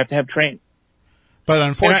do. You have to have training. But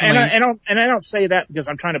unfortunately, and I don't say that because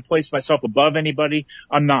I'm trying to place myself above anybody.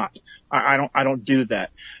 I'm not. I don't do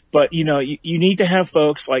that. But you need to have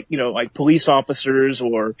folks like police officers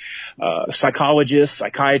or psychologists,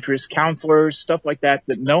 psychiatrists, counselors, stuff like that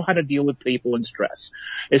know how to deal with people in stress.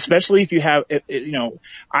 Especially if you have,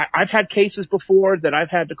 I've had cases before that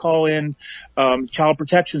I've had to call in child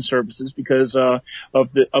protection services because of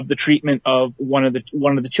the treatment of one of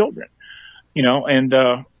the children.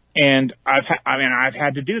 And I've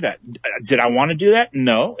had to do that. Did I want to do that?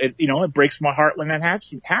 No. It breaks my heart when that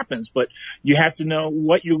happens, but you have to know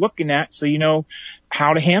what you're looking at so you know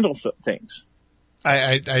how to handle things.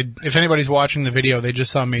 If anybody's watching the video, they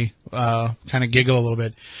just saw me, kind of giggle a little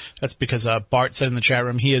bit. That's because, Bart said in the chat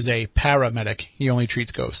room, he is a paramedic. He only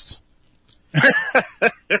treats ghosts.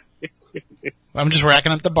 I'm just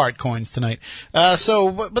racking up the Bart coins tonight. But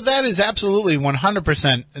that is absolutely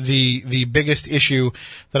 100% the biggest issue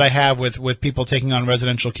that I have with people taking on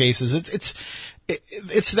residential cases. It's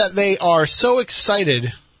that they are so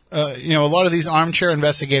excited. A lot of these armchair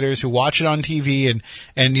investigators who watch it on TV and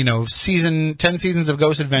 10 seasons of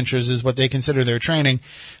Ghost Adventures is what they consider their training,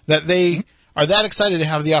 that they are that excited to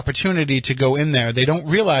have the opportunity to go in there. They don't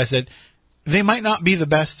realize that they might not be the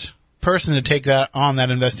best person to take that on that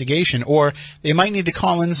investigation, or they might need to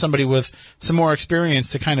call in somebody with some more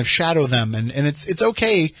experience to kind of shadow them. And it's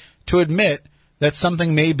okay to admit that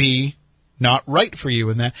something may be not right for you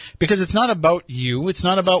in that, because it's not about you. It's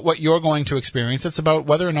not about what you're going to experience. It's about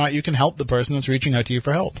whether or not you can help the person that's reaching out to you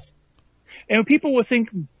for help. And people will think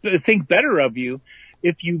better of you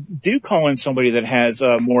if you do call in somebody that has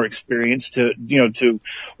more experience to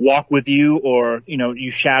walk with you, or, you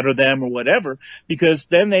shadow them or whatever, because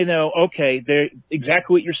then they know, okay, they're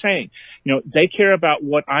exactly what you're saying. They care about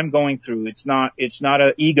what I'm going through. It's not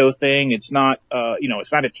an ego thing. It's not,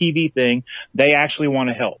 it's not a TV thing. They actually want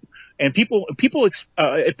to help. And people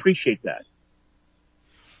appreciate that.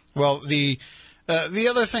 Well, the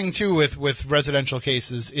other thing too with residential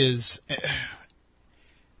cases is,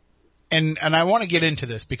 and I want to get into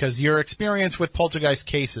this because your experience with poltergeist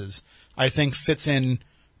cases, I think, fits in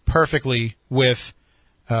perfectly with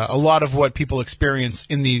a lot of what people experience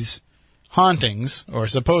in these hauntings or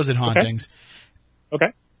supposed hauntings.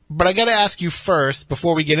 Okay. But I got to ask you first,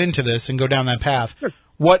 before we get into this and go down that path, Sure.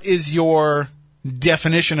 What is your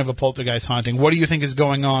definition of a poltergeist haunting? What do you think is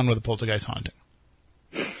going on with a poltergeist haunting?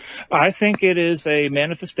 I think it is a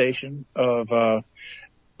manifestation of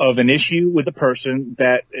an issue with a person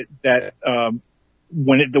that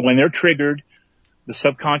when they're triggered, the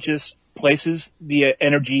subconscious places the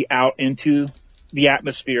energy out into the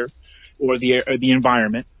atmosphere or the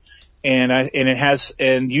environment,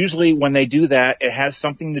 and usually when they do that, it has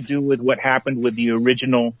something to do with what happened with the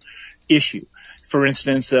original issue. For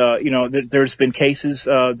instance, there's been cases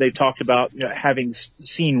they've talked about having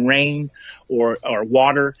seen rain or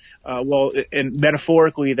water. And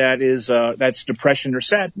metaphorically, that's depression or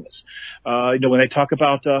sadness. When they talk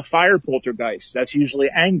about fire poltergeist, that's usually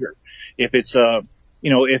anger. If it's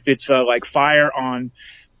like fire on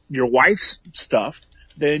your wife's stuff,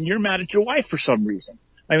 then you're mad at your wife for some reason.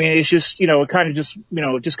 I mean, it's just,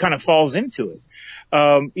 it kind of falls into it.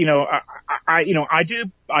 I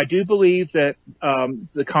do believe that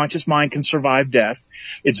the conscious mind can survive death.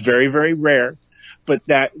 It's very, very rare, but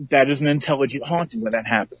that is an intelligent haunting when that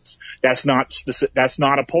happens. That's not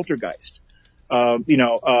a poltergeist. Then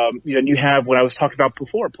you have what I was talking about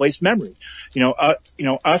before, place memory.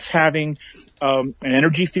 Us having an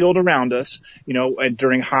energy field around us, and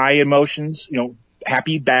during high emotions,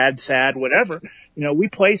 happy, bad, sad, whatever, we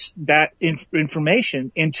place that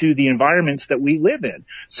information into the environments that we live in.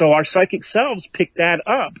 So our psychic selves pick that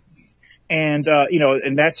up. And,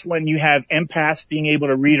 and that's when you have empaths being able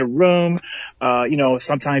to read a room.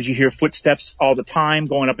 Sometimes you hear footsteps all the time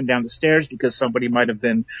going up and down the stairs because somebody might have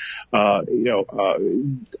been,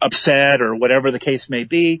 upset or whatever the case may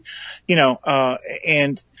be,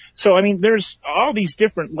 and so, I mean, there's all these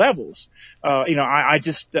different levels. I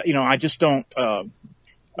just don't,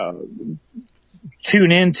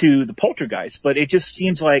 tune into the poltergeist, but it just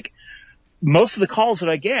seems like most of the calls that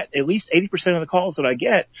I get, at least 80% of the calls that I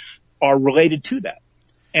get, are related to that.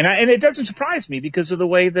 And it doesn't surprise me because of the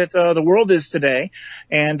way that the world is today,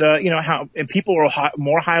 and and people are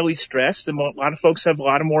more highly stressed, and a lot of folks have a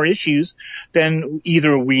lot of more issues than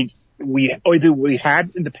either we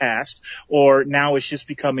had in the past, or now it's just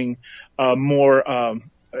becoming more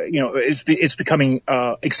it's becoming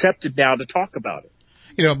accepted now to talk about it.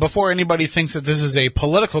 Before anybody thinks that this is a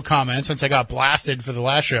political comment, since I got blasted for the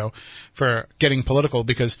last show for getting political,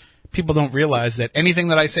 because people don't realize that anything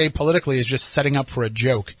that I say politically is just setting up for a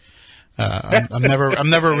joke. I'm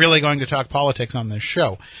never really going to talk politics on this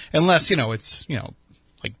show, unless, it's,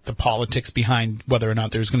 like the politics behind whether or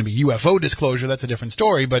not there's going to be UFO disclosure. That's a different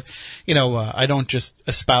story. But, I don't just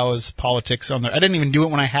espouse politics on there. I didn't even do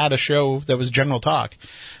it when I had a show that was general talk.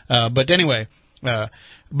 But anyway, but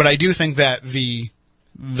I do think that the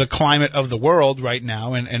climate of the world right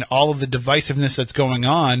now and all of the divisiveness that's going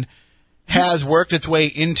on has worked its way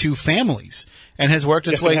into families and has worked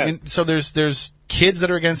its way in. So there's kids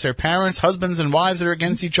that are against their parents, husbands and wives that are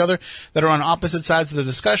against each other, that are on opposite sides of the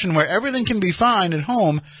discussion, where everything can be fine at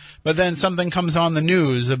home, but then something comes on the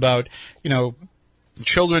news about,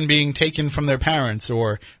 children being taken from their parents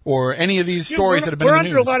or any of these stories that have been in the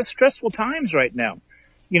news. We're under a lot of stressful times right now.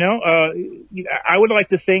 I would like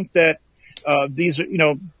to think that these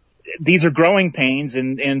are growing pains,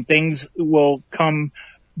 and things will come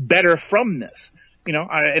better from this.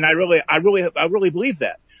 I really believe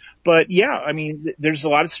that. But yeah, I mean, there's a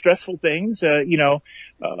lot of stressful things.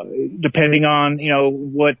 Depending on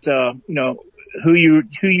what who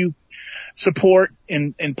you support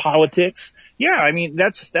in politics. Yeah, I mean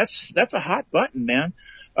that's a hot button, man.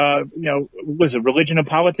 was it religion and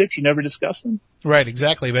politics? You never discuss them. Right,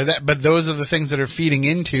 exactly. But those are the things that are feeding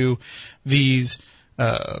into these,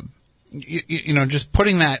 just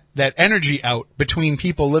putting that energy out between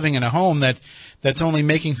people living in a home that's only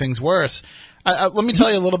making things worse. Let me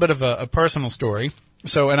tell you a little bit of a personal story.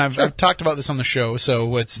 So, and I've talked about this on the show,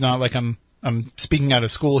 so it's not like I'm speaking out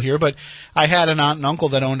of school here, but I had an aunt and uncle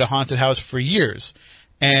that owned a haunted house for years.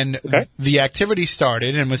 And the activity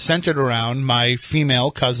started and was centered around my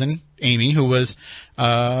female cousin, Amy, who was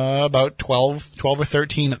about 12 or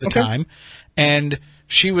 13 at the time. And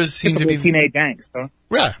she seemed to be teenage angst, huh?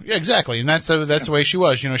 Yeah, exactly. And that's the way she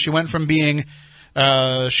was. She went from being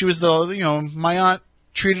she was my aunt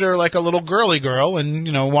treated her like a little girly girl and,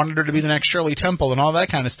 wanted her to be the next Shirley Temple and all that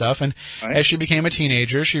kind of stuff. And as she became a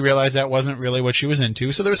teenager, she realized that wasn't really what she was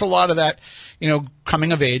into. So there was a lot of that,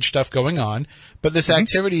 coming of age stuff going on. But this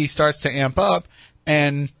activity starts to amp up,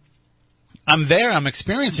 and I'm there, I'm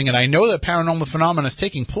experiencing it. I know that paranormal phenomena is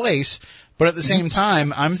taking place, but at the same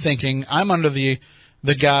time, I'm thinking I'm under the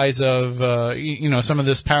guise of, some of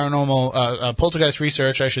this paranormal, poltergeist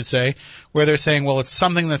research, I should say, where they're saying, well, it's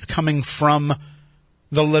something that's coming from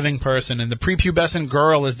the living person, and the prepubescent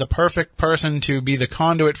girl is the perfect person to be the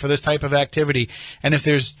conduit for this type of activity. And if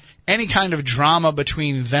there's any kind of drama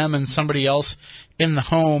between them and somebody else in the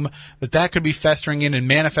home, that could be festering in and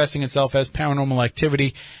manifesting itself as paranormal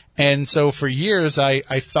activity. And so for years, I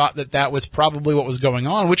thought that was probably what was going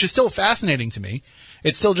on, which is still fascinating to me.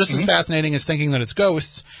 It's still just as fascinating as thinking that it's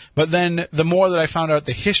ghosts. But then the more that I found out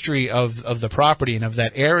the history of the property and of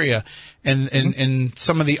that area and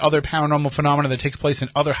some of the other paranormal phenomena that takes place in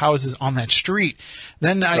other houses on that street,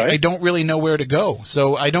 then I don't really know where to go.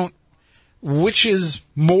 So which is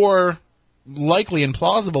more likely and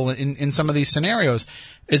plausible in some of these scenarios?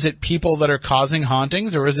 Is it people that are causing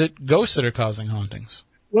hauntings, or is it ghosts that are causing hauntings?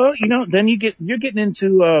 Well, then you're getting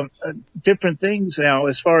into different things now.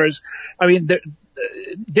 As far as,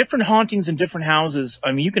 different hauntings in different houses.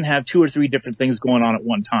 You can have 2 or 3 different things going on at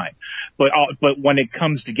one time, but when it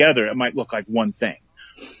comes together, it might look like one thing.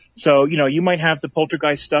 So, you might have the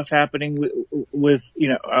poltergeist stuff happening with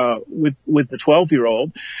the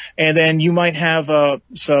 12-year-old, and then you might have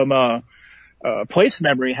some place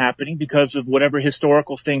memory happening because of whatever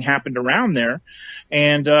historical thing happened around there.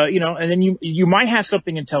 And, and then you might have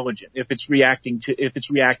something intelligent if it's reacting to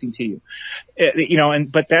you,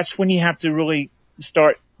 but that's when you have to really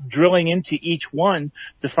start drilling into each one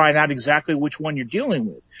to find out exactly which one you're dealing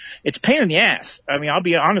with. It's a pain in the ass. I'll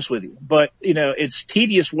be honest with you, but it's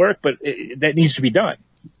tedious work, but that needs to be done.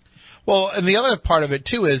 Well, and the other part of it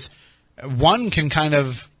too is one can kind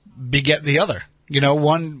of beget the other.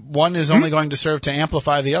 One is only going to serve to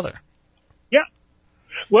amplify the other. Yeah.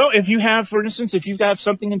 Well, for instance, if you've got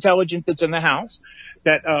something intelligent that's in the house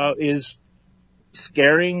that is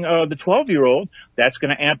scaring the 12-year-old, that's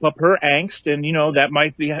going to amp up her angst, and that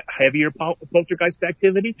might be heavier poltergeist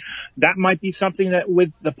activity. That might be something that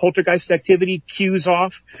with the poltergeist activity cues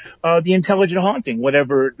off the intelligent haunting,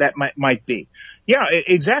 whatever that might be. Yeah,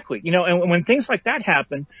 exactly. And when things like that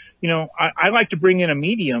happen, I like to bring in a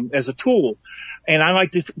medium as a tool, and I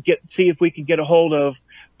like to see if we can get a hold of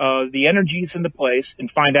the energies in the place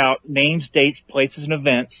and find out names, dates, places, and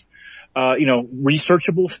events.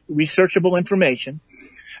 Researchable information,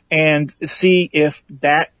 and see if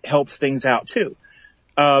that helps things out too.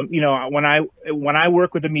 When I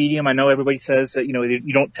work with a medium, I know everybody says that,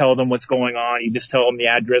 you don't tell them what's going on. You just tell them the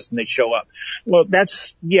address and they show up. Well, I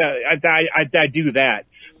do that,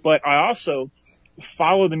 but I also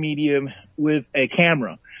follow the medium with a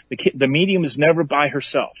camera. The medium is never by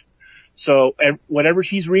herself. So whatever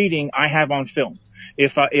she's reading, I have on film.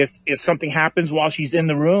 If something happens while she's in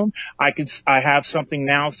the room, I have something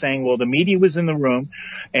now saying, well, the media was in the room,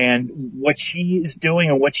 and what she is doing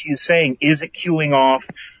and what she is saying, is it cueing off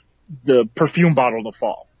the perfume bottle to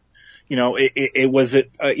fall? So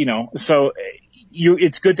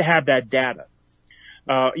it's good to have that data.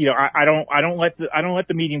 I don't let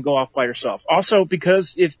the medium go off by herself. Also,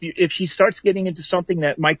 because if she starts getting into something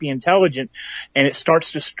that might be intelligent and it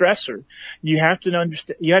starts to stress her, you have to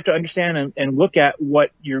understand and look at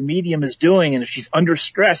what your medium is doing. And if she's under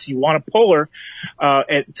stress, you want to pull her,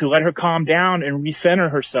 to let her calm down and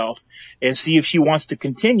recenter herself and see if she wants to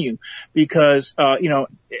continue, because,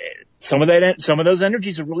 some of those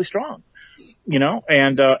energies are really strong.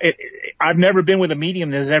 I've never been with a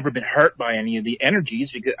medium that has ever been hurt by any of the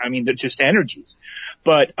energies, because, they're just energies.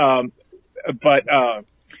 But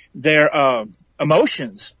their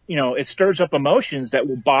emotions, it stirs up emotions that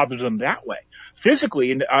will bother them that way.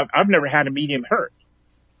 Physically, and I've never had a medium hurt.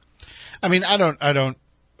 I'm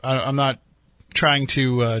not trying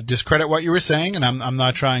to discredit what you were saying, and I'm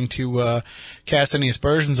not trying to cast any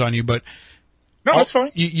aspersions on you, but no, that's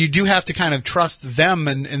fine. You do have to kind of trust them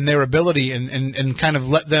and their ability, and kind of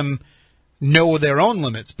let them know their own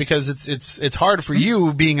limits, because it's hard for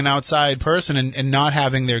you being an outside person and not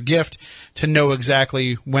having their gift to know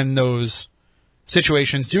exactly when those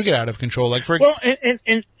situations do get out of control. Like for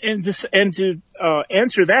and to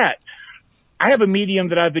answer that, I have a medium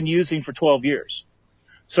that I've been using for 12 years.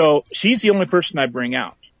 So she's the only person I bring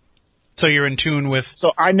out. So you're in tune with.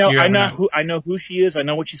 So I know who she is. I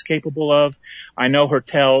know what she's capable of. I know her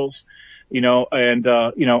tells,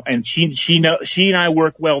 and she and I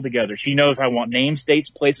work well together. She knows I want names, dates,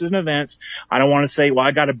 places, and events. I don't want to say, well,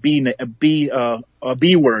 I got a B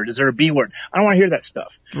word. Is there a B word? I don't want to hear that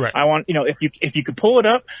stuff. Right. I want, if you could pull it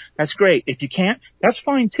up, that's great. If you can't, that's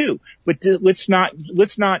fine too. But let's not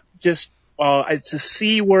just, it's a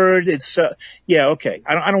C word. It's, okay.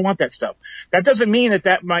 I don't want that stuff. That doesn't mean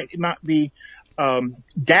that might not be,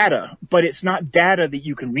 data, but it's not data that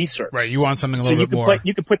you can research. Right. You want something a little bit more.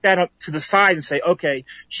 You can put that up to the side and say, okay,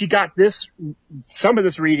 she got some of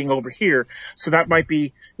this reading over here. So that might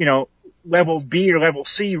be, level B or level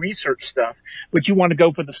C research stuff, but you want to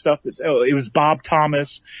go for the stuff that's, it was Bob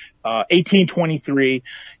Thomas, 1823,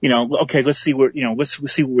 okay, let's see where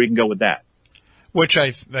we can go with that. Which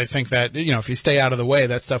I think that, if you stay out of the way,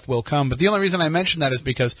 that stuff will come. But the only reason I mention that is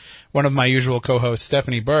because one of my usual co-hosts,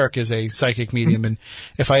 Stephanie Burke, is a psychic medium. And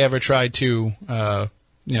if I ever tried to, guard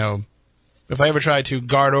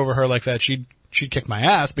over her like that, she'd kick my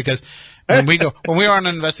ass, because when we are on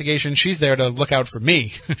an investigation, she's there to look out for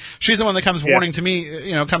me. She's the one that comes warning to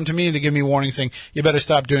me, come to me to give me warning saying, you better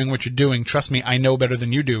stop doing what you're doing. Trust me, I know better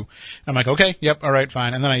than you do. I'm like, okay, yep, all right,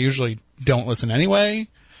 fine. And then I usually don't listen anyway.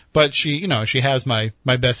 But she has my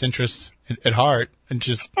best interests at heart, and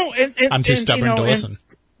just I'm too stubborn to listen.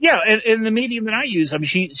 And the medium that I use, I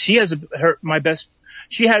mean, she has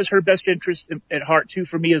her best interest at heart too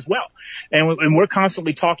for me as well, and we're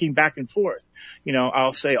constantly talking back and forth.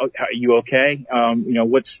 I'll say, oh, are you okay?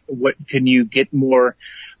 What can you get more?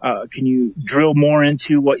 Can you drill more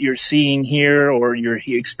into what you're seeing here or you're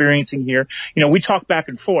experiencing here? We talk back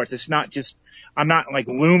and forth. It's not just. I'm not like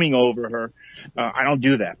looming over her. I don't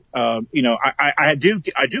do that. I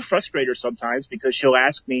do frustrate her sometimes because she'll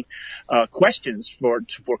ask me, questions for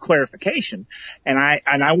clarification, and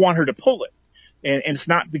I want her to pull it. And it's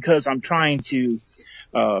not because I'm trying to,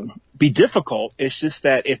 be difficult. It's just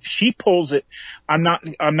that if she pulls it, I'm not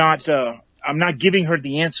giving her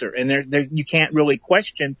the answer, and there you can't really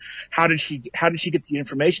question how did she get the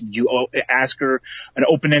information? Did you ask her an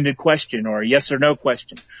open-ended question or a yes or no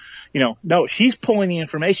question? No, she's pulling the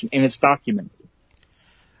information, and it's documented.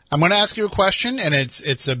 I'm going to ask you a question, and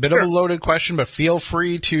it's a bit of a loaded question, but feel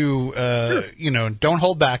free to, don't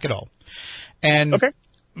hold back at all. And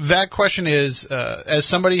that question is, as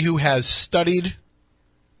somebody who has studied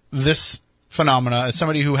this phenomena, as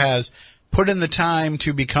somebody who has put in the time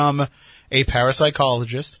to become a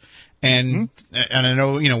parapsychologist, and I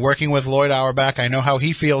know, working with Lloyd Auerbach, I know how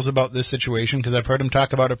he feels about this situation because I've heard him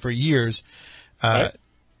talk about it for years.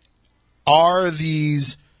 Are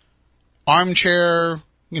these armchair,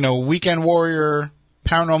 weekend warrior,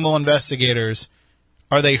 paranormal investigators,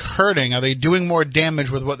 are they hurting? Are they doing more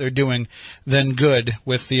damage with what they're doing than good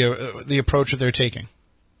with the approach that they're taking?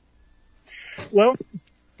 Well,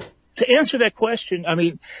 to answer that question, I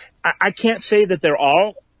mean, I can't say that they're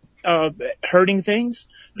all hurting things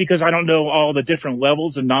because I don't know all the different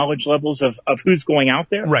levels and knowledge levels of who's going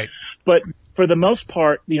out there. Right. But for the most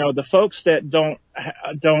part, the folks that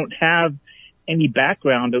don't have any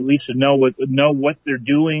background, at least to know what they're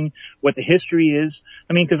doing, what the history is.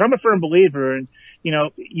 I mean, because I'm a firm believer in,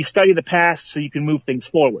 you study the past so you can move things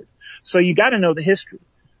forward. So you got to know the history.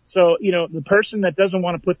 So, the person that doesn't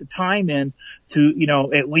want to put the time in to,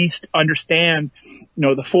 at least understand,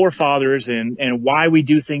 the forefathers and why we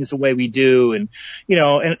do things the way we do and,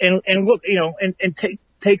 and look, and take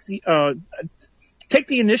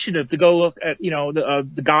the initiative to go look at,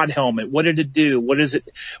 the God helmet. What did it do? What is it?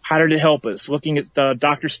 How did it help us? Looking at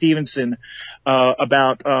Dr. Stevenson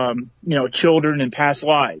about children and past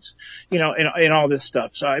lives, and all this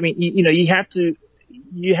stuff. So I mean, you have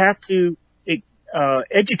to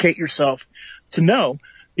educate yourself to know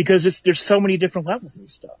because there's so many different levels of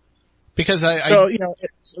stuff. Because so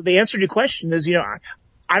the answer to your question is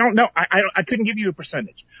I don't know. I couldn't give you a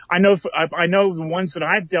percentage. I know the ones that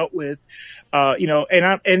I've dealt with,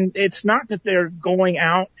 and it's not that they're going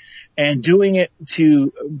out and doing it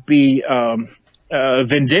to be,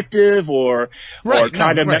 vindictive or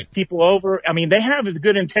try to mess people over. I mean, they have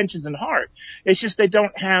good intentions in heart. It's just they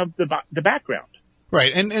don't have the background.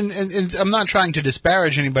 Right, and I'm not trying to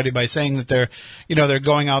disparage anybody by saying that they're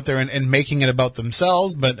going out there and making it about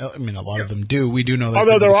themselves, but I mean, a lot of them do. We do know that's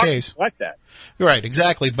the case. Like that. Right,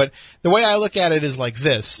 exactly. But the way I look at it is like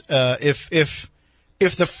this: if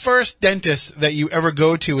the first dentist that you ever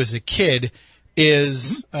go to as a kid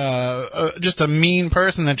is just a mean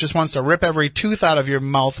person that just wants to rip every tooth out of your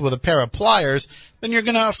mouth with a pair of pliers, then you're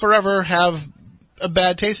gonna forever have a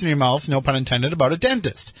bad taste in your mouth, no pun intended, about a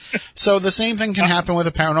dentist. So the same thing can happen with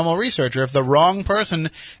a paranormal researcher. If the wrong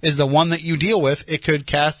person is the one that you deal with, it could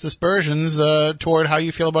cast aspersions toward how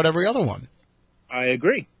you feel about every other one. I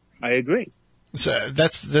agree. So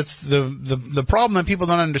that's the problem that people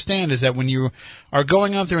don't understand is that when you are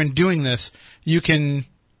going out there and doing this, you can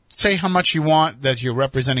say how much you want that you're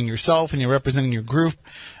representing yourself and you're representing your group,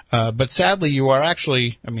 but sadly you are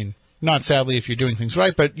actually, I mean, not sadly if you're doing things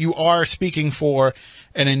right, but you are speaking for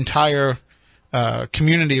an entire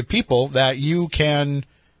community of people that you can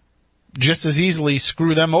just as easily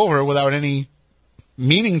screw them over without any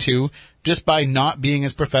meaning to, just by not being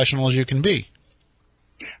as professional as you can be.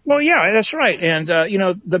 Well, yeah, that's right. And,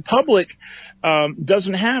 the public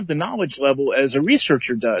doesn't have the knowledge level as a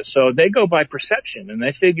researcher does. So they go by perception, and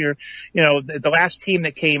they figure, the last team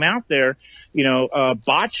that came out there,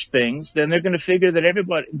 botched things, then they're going to figure that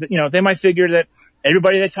everybody, they might figure that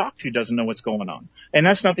everybody they talk to doesn't know what's going on. And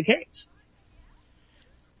that's not the case.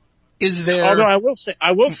 Is there... Although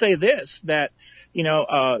I will say this, that,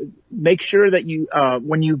 make sure that you,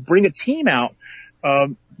 when you bring a team out,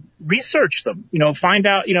 research them, find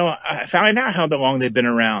out how long they've been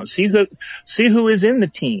around, see who is in the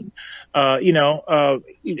team, call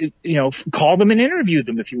them and interview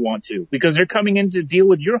them if you want to, because they're coming in to deal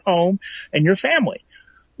with your home and your family.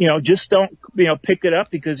 Just don't, pick it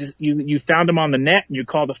up because you found them on the net and you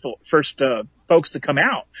call the first, folks to come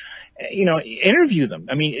out, interview them.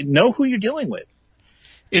 I mean, know who you're dealing with.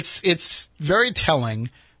 It's very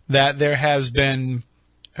telling that there has been,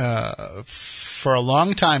 for a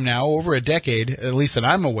long time now, over a decade, at least that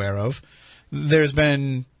I'm aware of, there's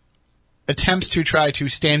been attempts to try to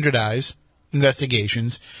standardize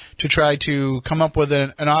investigations, to try to come up with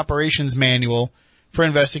an operations manual for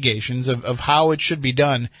investigations of how it should be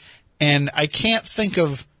done. And I can't think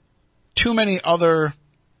of too many other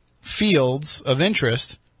fields of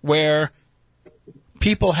interest where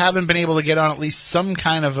people haven't been able to get on at least some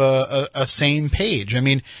kind of a same page. I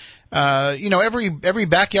mean, every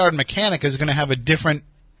backyard mechanic is going to have a different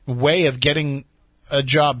way of getting a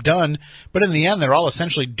job done, but in the end, they're all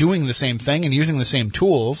essentially doing the same thing and using the same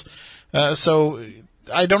tools. So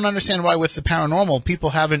I don't understand why with the paranormal,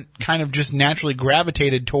 people haven't kind of just naturally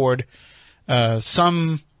gravitated toward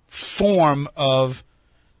some form of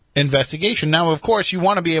investigation. Now, of course, you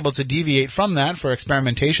want to be able to deviate from that for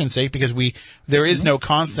experimentation's sake, because there is no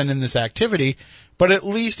constant in this activity, but at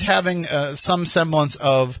least having some semblance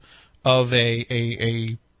of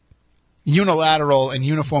a unilateral and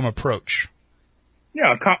uniform approach.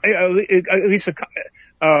 Yeah, at least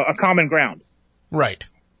a common ground. Right.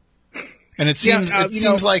 And it seems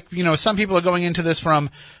seems like some people are going into this from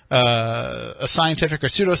a scientific or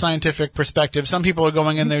pseudoscientific perspective. Some people are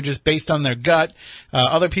going in there just based on their gut.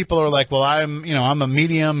 Other people are like, well, I'm a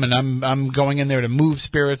medium and I'm going in there to move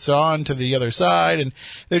spirits on to the other side. And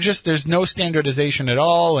there's no standardization at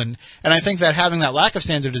all. And I think that having that lack of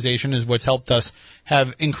standardization is what's helped us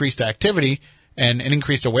have increased activity and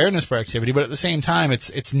increased awareness for activity. But at the same time,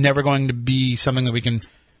 it's never going to be something that we can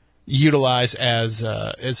utilize as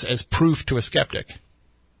proof to a skeptic.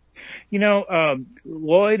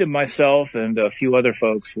 Lloyd and myself and a few other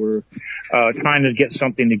folks were trying to get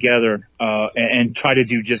something together and try to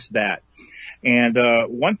do just that. And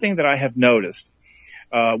one thing that I have noticed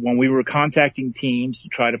when we were contacting teams to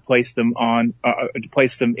try to place them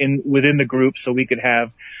within the group, so we could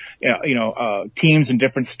have teams in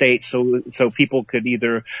different states, so people could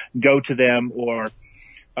either go to them or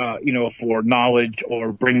for knowledge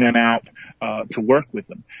or bring them out to work with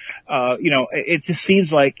them. It just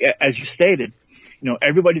seems like, as you stated,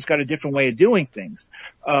 everybody's got a different way of doing things.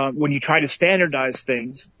 When you try to standardize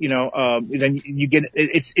things, then you get,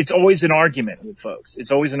 it's always an argument with folks. It's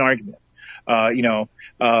always an argument. For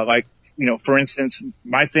instance,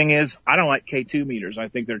 my thing is, I don't like K2 meters. I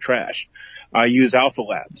think they're trash. I use Alpha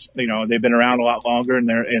Labs. They've been around a lot longer and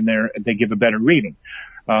they give a better reading.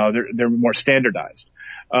 They're more standardized.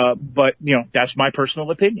 But that's my personal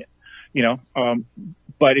opinion,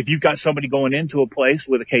 but if you've got somebody going into a place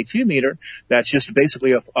with a K2 meter, that's just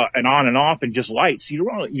basically an on and off and just lights. You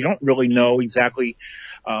don't really know exactly,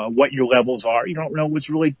 what your levels are. You don't know what's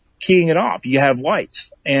really keying it off. You have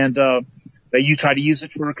lights, and you try to use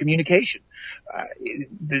it for communication.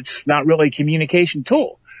 It's not really a communication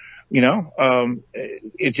tool.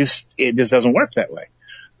 It just doesn't work that way.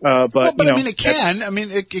 But I mean, it can. I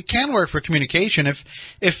mean, it can work for communication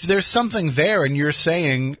if there's something there, and you're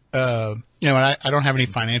saying, and I don't have any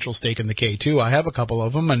financial stake in the K2. I have a couple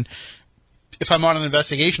of them, and if I'm on an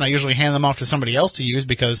investigation, I usually hand them off to somebody else to use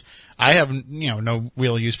because I have no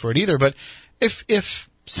real use for it either. But if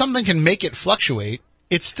something can make it fluctuate,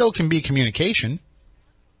 it still can be communication.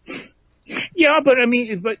 Yeah, but I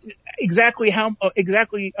mean, exactly how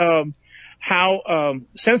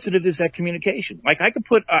sensitive is that communication? Like I could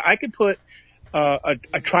put a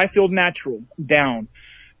tri-field natural down,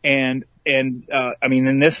 and I mean,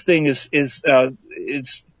 and this thing is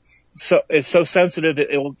so sensitive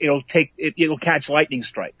that it'll catch lightning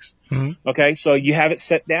strikes. Mm-hmm. Okay, so you have it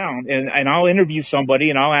set down, and I'll interview somebody,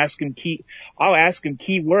 and I'll ask him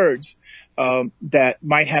keywords that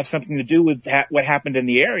might have something to do with what happened in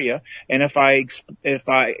the area, and if I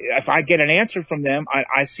get an answer from them,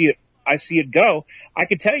 I see it go. I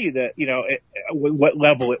could tell you that what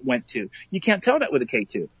level it went to. You can't tell that with a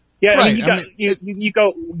K2. Yeah, right. You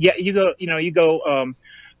go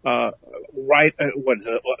right. What is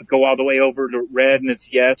it? Go all the way over to red, and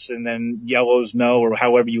it's yes, and then yellow's no, or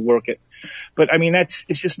however you work it. But I mean, it's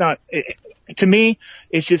just not. To me,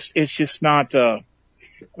 it's just not.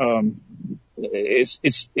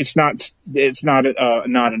 It's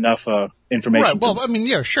not enough information. Right. Well, I mean,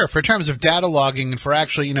 yeah, sure. For terms of data logging and for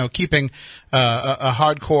actually, keeping a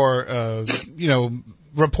hardcore,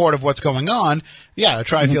 report of what's going on, yeah, a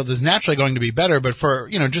tri-field is naturally going to be better. But for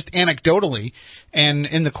just anecdotally and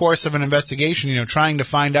in the course of an investigation, trying to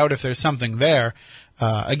find out if there's something there.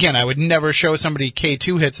 Again, I would never show somebody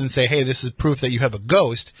K2 hits and say, hey, this is proof that you have a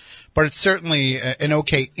ghost. But it's certainly an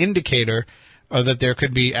okay indicator that there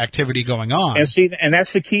could be activity going on. And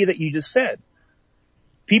that's the key that you just said.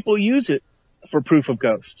 People use it for proof of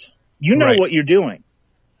ghosts. You know what you're doing.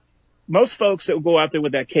 Most folks that will go out there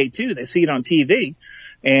with that K2, they see it on TV,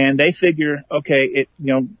 and they figure, okay,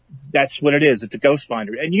 that's what it is. It's a ghost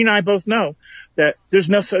finder. And you and I both know that there's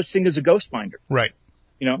no such thing as a ghost finder. Right.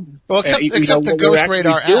 Well, except the Ghost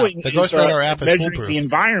Radar app. The Ghost Radar app is measuring foolproof. the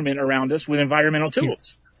environment around us with environmental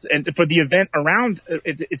tools. And for the event around,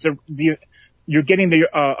 you're getting the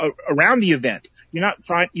around the event. You're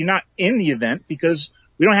not in the event because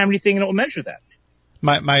we don't have anything that will measure that.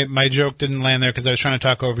 My joke didn't land there because I was trying to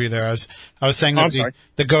talk over you there. I was saying that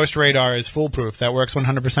the Ghost Radar is foolproof. That works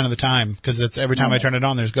 100% of the time because it's every time I turn it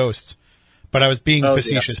on, there's ghosts. But I was being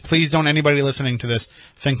facetious. Yeah. Please don't anybody listening to this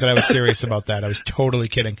think that I was serious about that. I was totally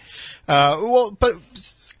kidding. But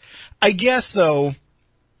I guess though,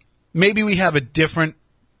 maybe we have a different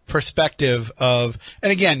perspective of,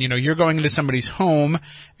 and again, you're going into somebody's home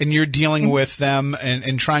and you're dealing with them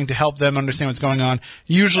and trying to help them understand what's going on.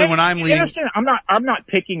 Usually when I'm leaving, I'm not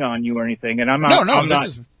picking on you or anything, and I'm not.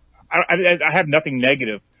 I have nothing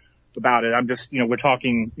negative about it. I'm just, we're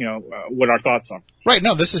talking, what our thoughts are. Right.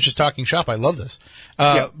 No, this is just talking shop. I love this.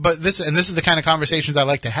 But this is the kind of conversations I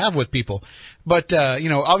like to have with people. But,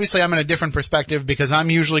 obviously I'm in a different perspective because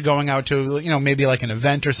I'm usually going out to, maybe like an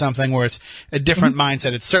event or something where it's a different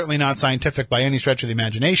mindset. It's certainly not scientific by any stretch of the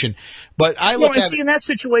imagination. But I look at in that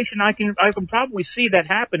situation, I can probably see that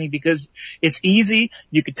happening because it's easy.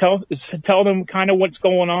 You could tell them kind of what's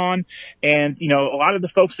going on. And, a lot of the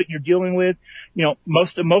folks that you're dealing with,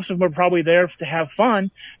 most of them are probably there to have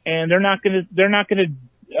fun, and they're not going to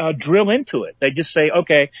drill into it. They just say,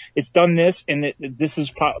 okay, it's done this, and this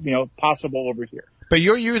is possible over here. But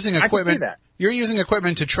you're using equipment. You're using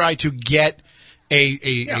equipment to try to get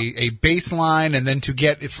a baseline, and then to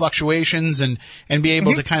get fluctuations and be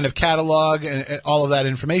able to kind of catalog all of that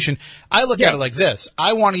information. I look at it like this: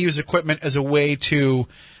 I want to use equipment as a way to,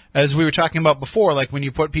 as we were talking about before, like when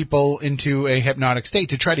you put people into a hypnotic state,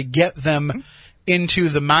 to try to get them into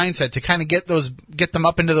the mindset, to kind of get them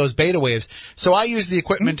up into those beta waves. So I use the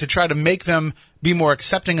equipment to try to make them be more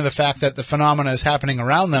accepting of the fact that the phenomena is happening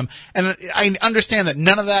around them. And I understand that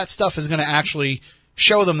none of that stuff is going to actually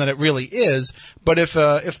show them that it really is. But if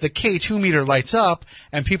the K2 meter lights up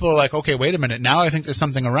and people are like, okay, wait a minute, now I think there's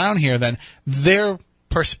something around here, then their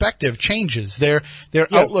perspective changes. Their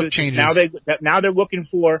outlook changes. Now they're looking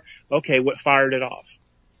for, okay, what fired it off.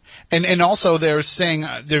 And also they're saying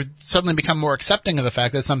they're suddenly become more accepting of the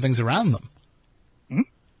fact that something's around them. Mm-hmm.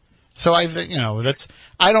 So I think,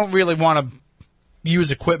 I don't really want to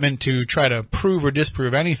use equipment to try to prove or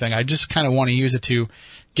disprove anything. I just kind of want to use it to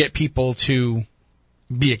get people to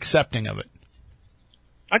be accepting of it.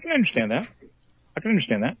 I can understand that. I can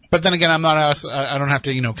understand that. But then again, I don't have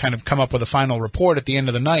to, kind of come up with a final report at the end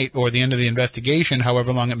of the night or the end of the investigation,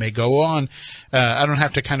 however long it may go on. I don't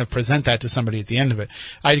have to kind of present that to somebody at the end of it.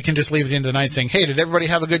 I can just leave at the end of the night saying, hey, did everybody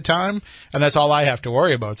have a good time? And that's all I have to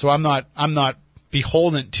worry about. So I'm not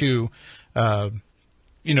beholden to,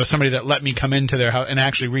 somebody that let me come into their house and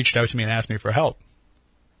actually reached out to me and asked me for help.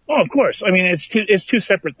 Oh, of course. I mean, it's two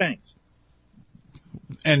separate things.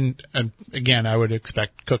 And again, I would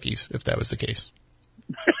expect cookies if that was the case.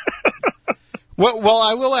 Well,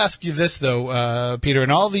 I will ask you this though, Peter,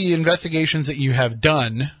 in all the investigations that you have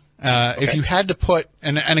done, okay. If you had to put,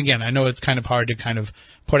 and again, I know it's kind of hard to kind of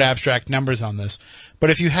put abstract numbers on this, but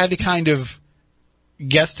if you had to kind of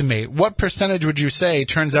guesstimate, what percentage would you say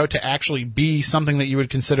turns out to actually be something that you would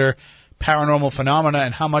consider paranormal phenomena,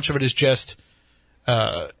 and how much of it is just,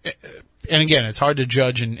 and again, it's hard to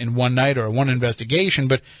judge in one night or one investigation,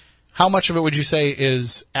 but how much of it would you say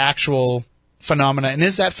is actual phenomena, and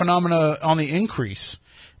is that phenomena on the increase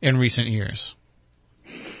in recent years?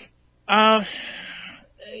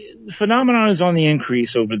 Phenomenon is on the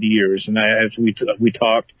increase over the years, and as we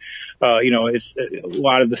talked, it's a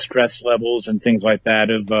lot of the stress levels and things like that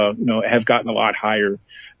have gotten a lot higher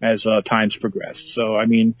as time's progressed. So, I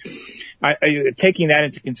mean, taking that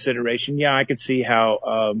into consideration, yeah, I could see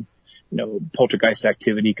how poltergeist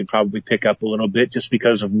activity could probably pick up a little bit just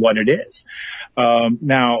because of what it is.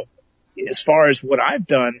 Now, as far as what I've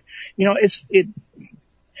done, a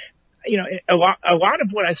lot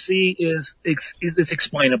of what I see is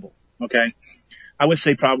explainable. Okay. I would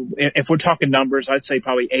say probably, if we're talking numbers, I'd say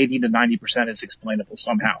probably 80 to 90% is explainable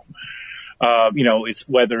somehow. It's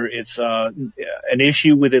whether it's an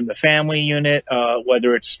issue within the family unit,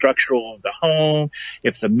 whether it's structural of the home,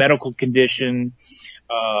 if it's a medical condition,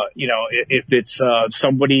 if it's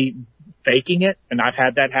somebody faking it, and I've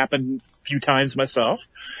had that happen a few times myself,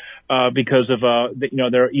 because of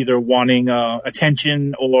they're either wanting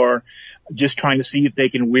attention or just trying to see if they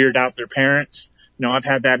can weird out their parents. I've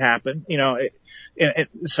had that happen. But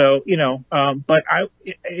I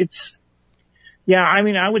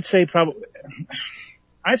would say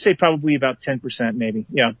probably about 10%, maybe.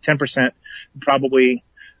 Yeah, 10% probably.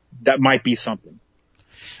 That might be something.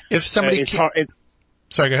 If somebody, sorry,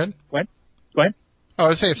 go ahead. Go ahead. I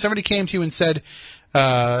would say if somebody came to you and said,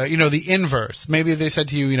 the inverse. Maybe they said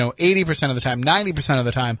to you, 80% of the time, 90% of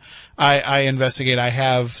the time, I investigate, I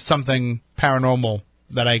have something paranormal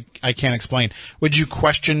that I can't explain. Would you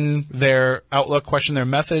question their outlook, question their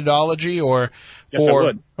methodology, or? Yes, I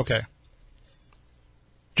would. Okay.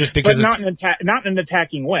 Just because, but not in an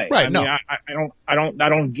attacking way. Right. I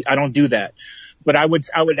don't do that. But I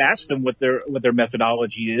would ask them what their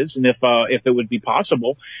methodology is, and if it would be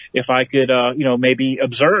possible, if I could, maybe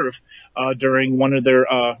observe, during one of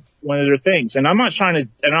their things. And I'm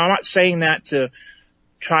not saying that to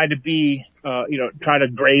try to be, try to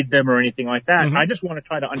grade them or anything like that. Mm-hmm. I just want to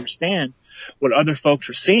try to understand what other folks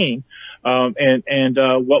are seeing, and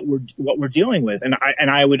what we're dealing with. And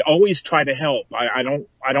I would always try to help. I don't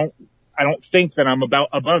think that I'm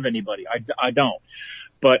above anybody. I don't.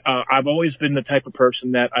 But I've always been the type of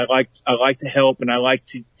person that I like to help and I like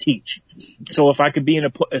to teach. So if I could be in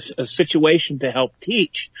a situation to help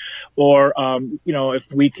teach, or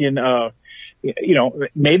if we can,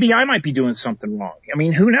 maybe I might be doing something wrong. I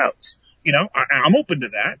mean, who knows? I'm open to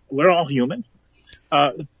that. We're all human.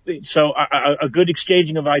 So a good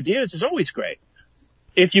exchanging of ideas is always great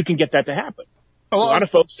if you can get that to happen. A lot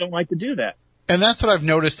of folks don't like to do that. And that's what I've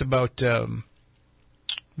noticed about.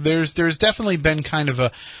 There's definitely been kind of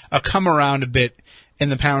a come around a bit in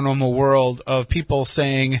the paranormal world of people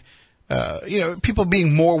saying, people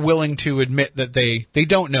being more willing to admit that they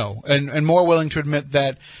don't know, and more willing to admit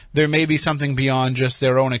that there may be something beyond just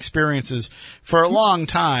their own experiences. For a long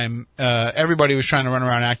time, everybody was trying to run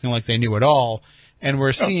around acting like they knew it all, and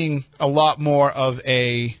we're seeing a lot more of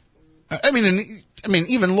a,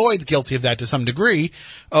 even Lloyd's guilty of that to some degree,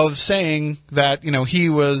 of saying that, he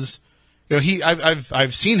was,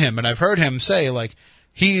 I've seen him and I've heard him say, like,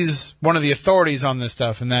 he's one of the authorities on this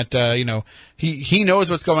stuff, and that, he knows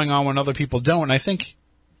what's going on when other people don't. And I think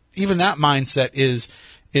even that mindset is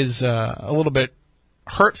a little bit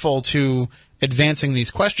hurtful to advancing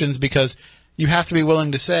these questions, because you have to be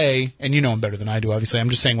willing to say, and you know him better than I do, obviously, I'm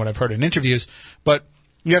just saying what I've heard in interviews, but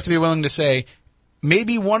you have to be willing to say,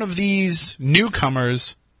 maybe one of these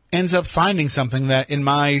newcomers ends up finding something that in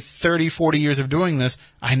my 30, 40 years of doing this,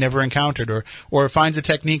 I never encountered, or finds a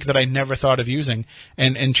technique that I never thought of using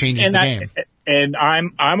and changes the game. And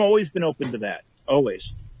I'm always been open to that.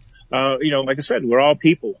 Always. like I said, we're all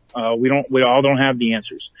people. We all don't have the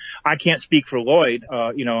answers. I can't speak for Lloyd,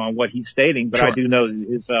 on what he's stating, but Sure. I do know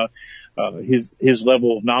that his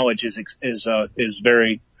level of knowledge is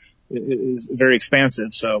very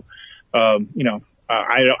expansive. So,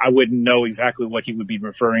 I wouldn't know exactly what he would be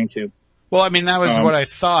referring to. Well, I mean, that was what I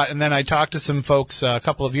thought. And then I talked to some folks a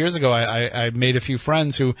couple of years ago. I made a few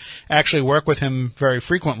friends who actually work with him very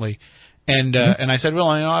frequently. And I said, well,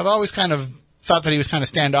 I've always kind of thought that he was kind of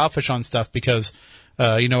standoffish on stuff because,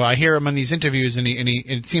 I hear him in these interviews and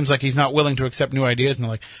it seems like he's not willing to accept new ideas. And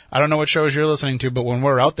they're like, I don't know what shows you're listening to, but when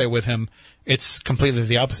we're out there with him, it's completely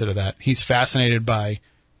the opposite of that. He's fascinated by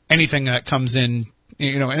anything that comes in,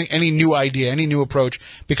 any new idea, any new approach,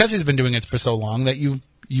 because he's been doing it for so long that you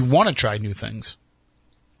want to try new things.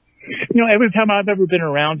 Every time I've ever been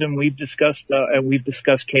around him, we've discussed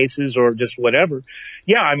cases or just whatever.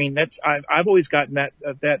 Yeah, I mean, I've always gotten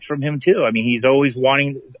that from him too. I mean, he's always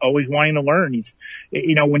wanting to learn. He's,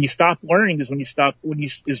 when you stop learning is when you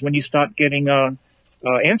stop getting,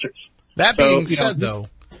 answers. That being said, though,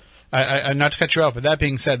 I not to cut you off, but that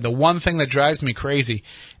being said, the one thing that drives me crazy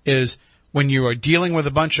is when you are dealing with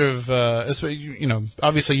a bunch of,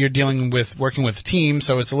 obviously you're working with teams,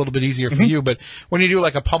 so it's a little bit easier for you, but when you do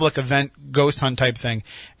like a public event ghost hunt type thing,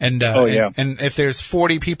 and if there's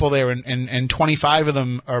 40 people there and 25 of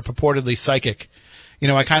them are purportedly psychic,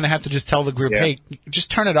 I kind of have to just tell the group, hey, just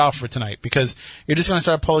turn it off for tonight, because you're just going to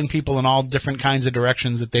start pulling people in all different kinds of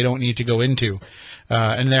directions that they don't need to go into.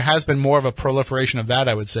 And there has been more of a proliferation of that,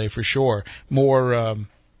 I would say, for sure. More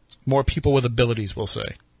people with abilities, we'll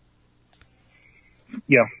say.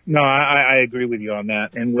 Yeah, no, I agree with you on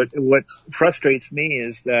that. And what frustrates me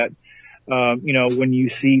is that, when you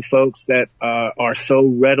see folks that are so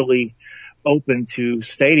readily open to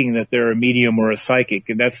stating that they're a medium or a psychic,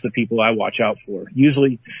 and that's the people I watch out for.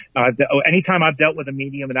 Usually, anytime I've dealt with a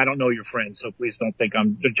medium, and I don't know your friend, so please don't think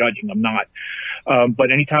I'm judging. I'm not.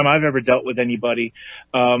 But anytime I've ever dealt with anybody,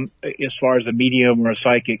 as far as a medium or a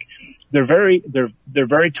psychic, they're very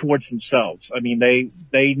towards themselves. I mean,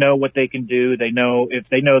 they know what they can do. They know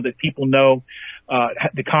that people know,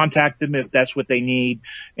 to contact them if that's what they need.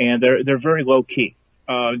 And they're very low key.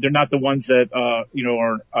 They're not the ones that, are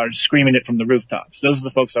screaming it from the rooftops. Those are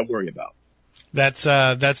the folks I worry about. That's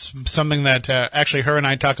something that, actually her and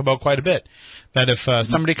I talk about quite a bit. That if,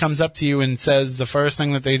 somebody comes up to you and says the first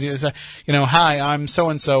thing that they do is, hi, I'm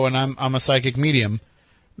so-and-so and I'm a psychic medium.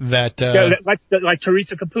 That, like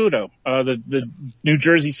Teresa Caputo, the New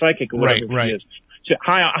Jersey psychic or whatever she is. So,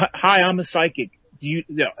 hi, I'm a psychic. Do you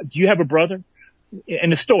have a brother in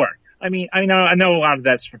the store? I mean, I know a lot of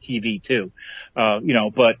that's for TV too,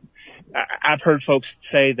 but I've heard folks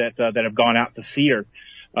say that have gone out to see her,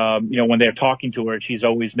 when they're talking to her, she's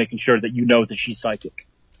always making sure that that she's psychic.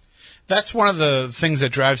 That's one of the things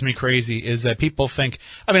that drives me crazy is that people think.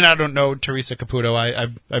 I mean, I don't know Teresa Caputo.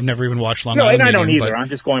 I've never even watched Long Island. No, and I don't Medium, either. I'm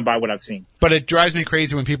just going by what I've seen. But it drives me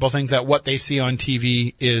crazy when people think that what they see on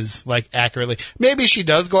TV is like accurately. Maybe she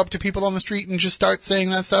does go up to people on the street and just start saying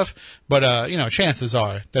that stuff. But chances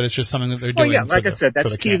are that it's just something that they're doing. Oh yeah, like I said,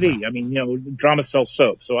 that's TV. Camera. I mean, drama sells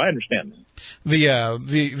soap, so I understand that.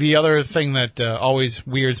 The other thing that always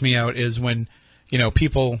weirds me out is when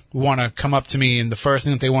people want to come up to me and the first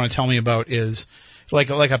thing that they want to tell me about is like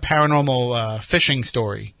a paranormal fishing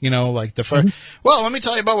story, like the first. Well, let me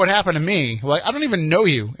tell you about what happened to me. Like, I don't even know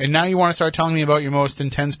you, and now you want to start telling me about your most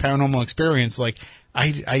intense paranormal experience. Like,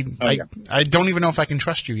 I don't even know if I can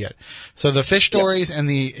trust you yet. So the fish stories and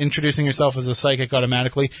the introducing yourself as a psychic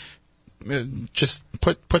automatically. Just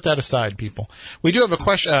put that aside, people. We do have a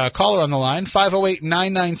caller on the line,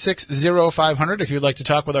 508-996-0500, if you'd like to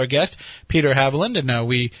talk with our guest, Peter Haviland, and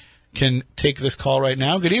we can take this call right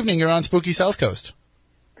now. Good evening. You're on Spooky South Coast.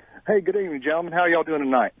 Hey, good evening, gentlemen. How are y'all doing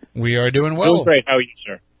tonight? We are doing well. Doing great. How are you,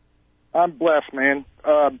 sir? I'm blessed, man.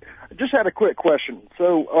 I just had a quick question.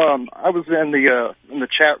 So I was in the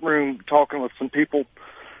chat room talking with some people.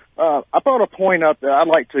 I brought a point up that I'd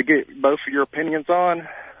like to get both of your opinions on.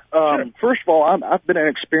 Sure. First of all, I've been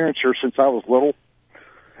an experiencer since I was little.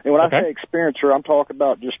 And when I say experiencer, I'm talking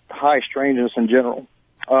about just high strangeness in general.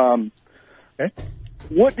 What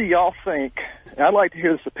do y'all think? And I'd like to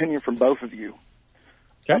hear this opinion from both of you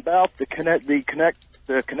about the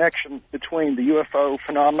connection between the UFO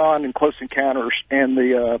phenomenon and close encounters and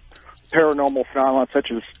the paranormal phenomenon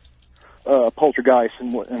such as poltergeist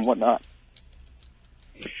and whatnot.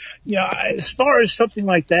 Yeah, as far as something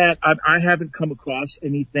like that, I haven't come across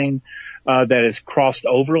anything that has crossed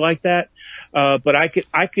over like that. But I could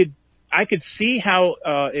see how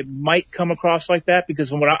it might come across like that, because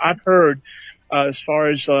from what I've heard, as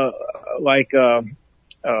far as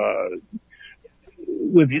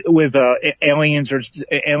aliens or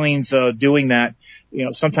aliens doing that,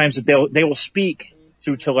 sometimes they will speak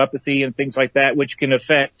through telepathy and things like that, which can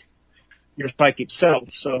affect your psychic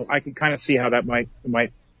self. So I can kind of see how that might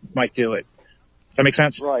do it. Does that make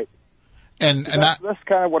sense? Right. And that's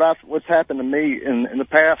kind of what's happened to me in the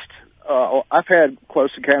past. I've had close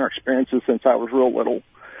encounter experiences since I was real little,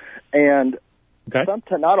 and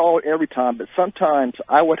sometimes, not every time, but sometimes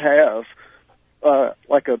I would have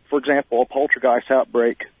for example, a poltergeist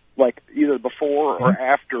outbreak, like either before or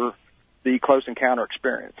after the close encounter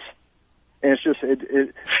experience. And it's just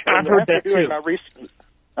I've heard that too.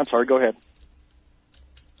 I'm sorry. Go ahead.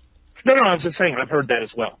 No, I was just saying I've heard that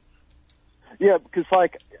as well. Yeah, because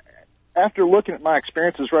after looking at my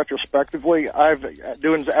experiences retrospectively, after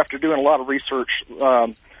doing a lot of research,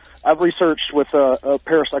 I've researched with a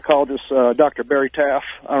parapsychologist, Dr. Barry Taff.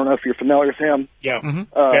 I don't know if you're familiar with him. Yeah,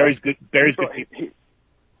 Barry's good. Barry's good.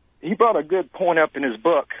 He brought a good point up in his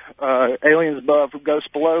book, Aliens Above, Ghosts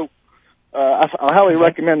Below. I highly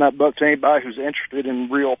recommend that book to anybody who's interested in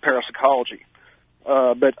real parapsychology.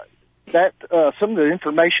 But some of the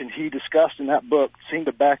information he discussed in that book seemed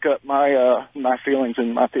to back up my feelings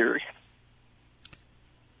and my theory.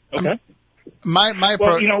 Okay. My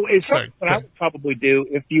approach. It's something what I would probably do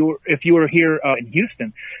if you were here in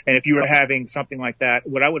Houston, and if you were having something like that.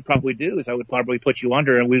 What I would probably do is I would probably put you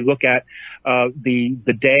under, and we'd look at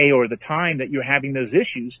the day or the time that you're having those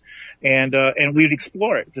issues, and we'd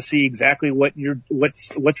explore it to see exactly what's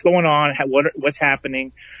going on, what's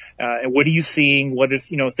happening, and what are you seeing, what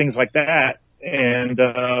is things like that. And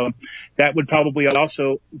that would probably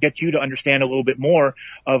also get you to understand a little bit more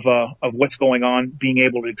of what's going on, being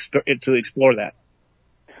able to explore that.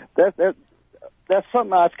 That's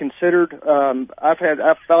something I've considered.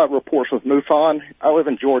 I've filed reports with MUFON. I live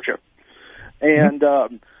in Georgia, and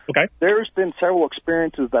there's been several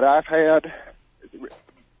experiences that I've had,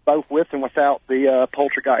 both with and without the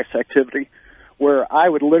poltergeist activity, where I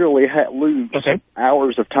would literally lose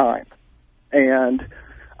hours of time, and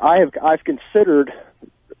I've considered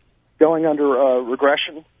going under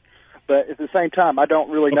regression, but at the same time, I don't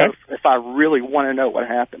really know if I really want to know what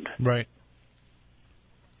happened. Right.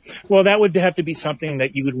 Well, that would have to be something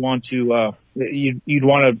that you would want to you'd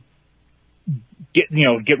want to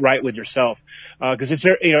get right with yourself, because it's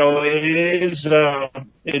it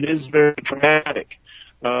is very traumatic.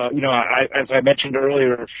 As I mentioned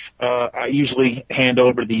earlier, I usually hand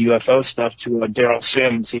over the UFO stuff to Daryl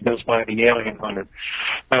Sims. He goes by the Alien Hunter,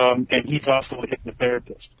 and he's also a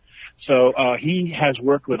hypnotherapist. So he has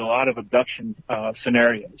worked with a lot of abduction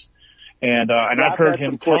scenarios, and I've heard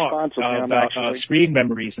him talk about screen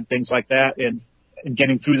memories and things like that, and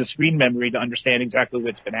getting through the screen memory to understand exactly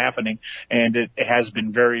what's been happening. And it has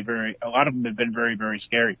been a lot of them have been very, very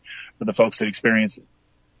scary for the folks that experience it.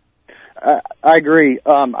 I agree.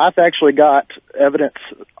 I've actually got evidence.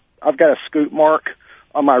 I've got a scoop mark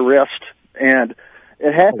on my wrist, and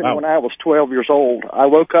it happened when I was 12 years old. I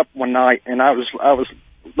woke up one night and I was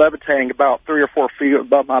levitating about 3 or 4 feet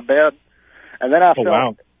above my bed, and then I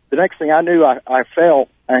felt. The next thing I knew, I fell.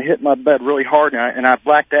 I hit my bed really hard, and I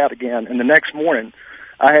blacked out again. And the next morning,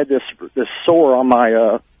 I had this sore on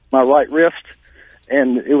my right wrist,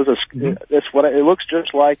 and it was it looks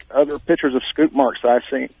just like other pictures of scoop marks that I've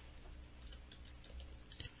seen.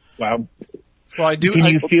 Wow. Well, I do. Can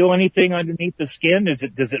you feel anything underneath the skin?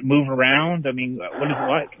 Does it move around? I mean, what is it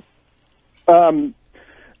like?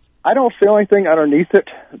 I don't feel anything underneath it,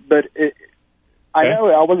 but I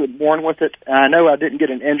know I wasn't born with it, and I know I didn't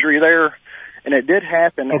get an injury there, and it did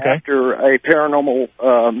happen after a paranormal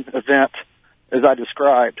event, as I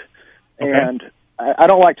described. And I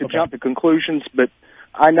don't like to jump to conclusions, but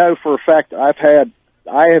I know for a fact I've had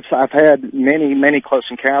many close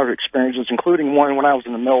encounter experiences, including one when I was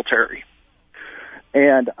in the military,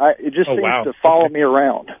 and it just seems to follow me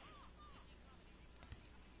around.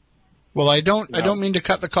 Well, I don't mean to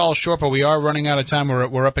cut the call short, but we are running out of time.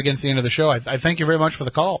 We're up against the end of the show. I thank you very much for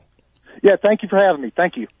the call. Yeah, thank you for having me.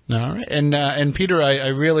 Thank you. All right, and Peter, I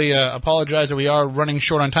really apologize that we are running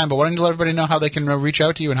short on time, but why don't you let everybody know how they can reach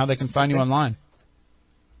out to you and how they can find you online?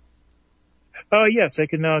 Yes, they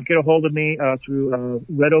can get a hold of me through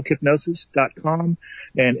redohypnosis.com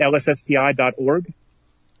and lsspi.org.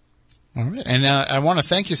 All right, and I want to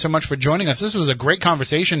thank you so much for joining us. This was a great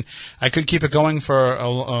conversation. I could keep it going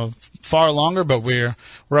for far longer, but we're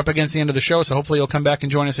up against the end of the show, so hopefully you'll come back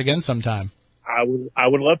and join us again sometime. I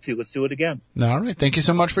would love to. Let's do it again. All right. Thank you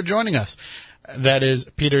so much for joining us. That is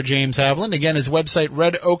Peter James Haviland. Again, his website,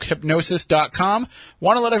 redoakhypnosis.com.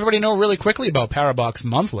 Want to let everybody know really quickly about Parabox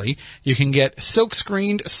Monthly. You can get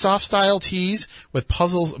silk-screened soft-style tees with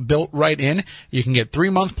puzzles built right in. You can get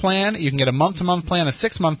 3-month plan. You can get a month-to-month plan, a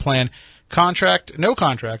 6-month plan. No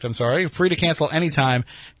contract, free to cancel anytime.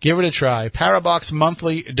 Give it a try.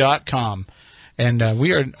 Paraboxmonthly.com. And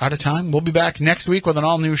we are out of time. We'll be back next week with an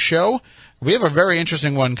all-new show. We have a very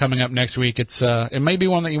interesting one coming up next week. It may be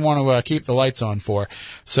one that you want to keep the lights on for.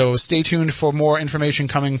 So stay tuned for more information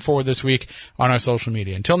coming forward this week on our social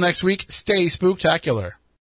media. Until next week, stay spooktacular.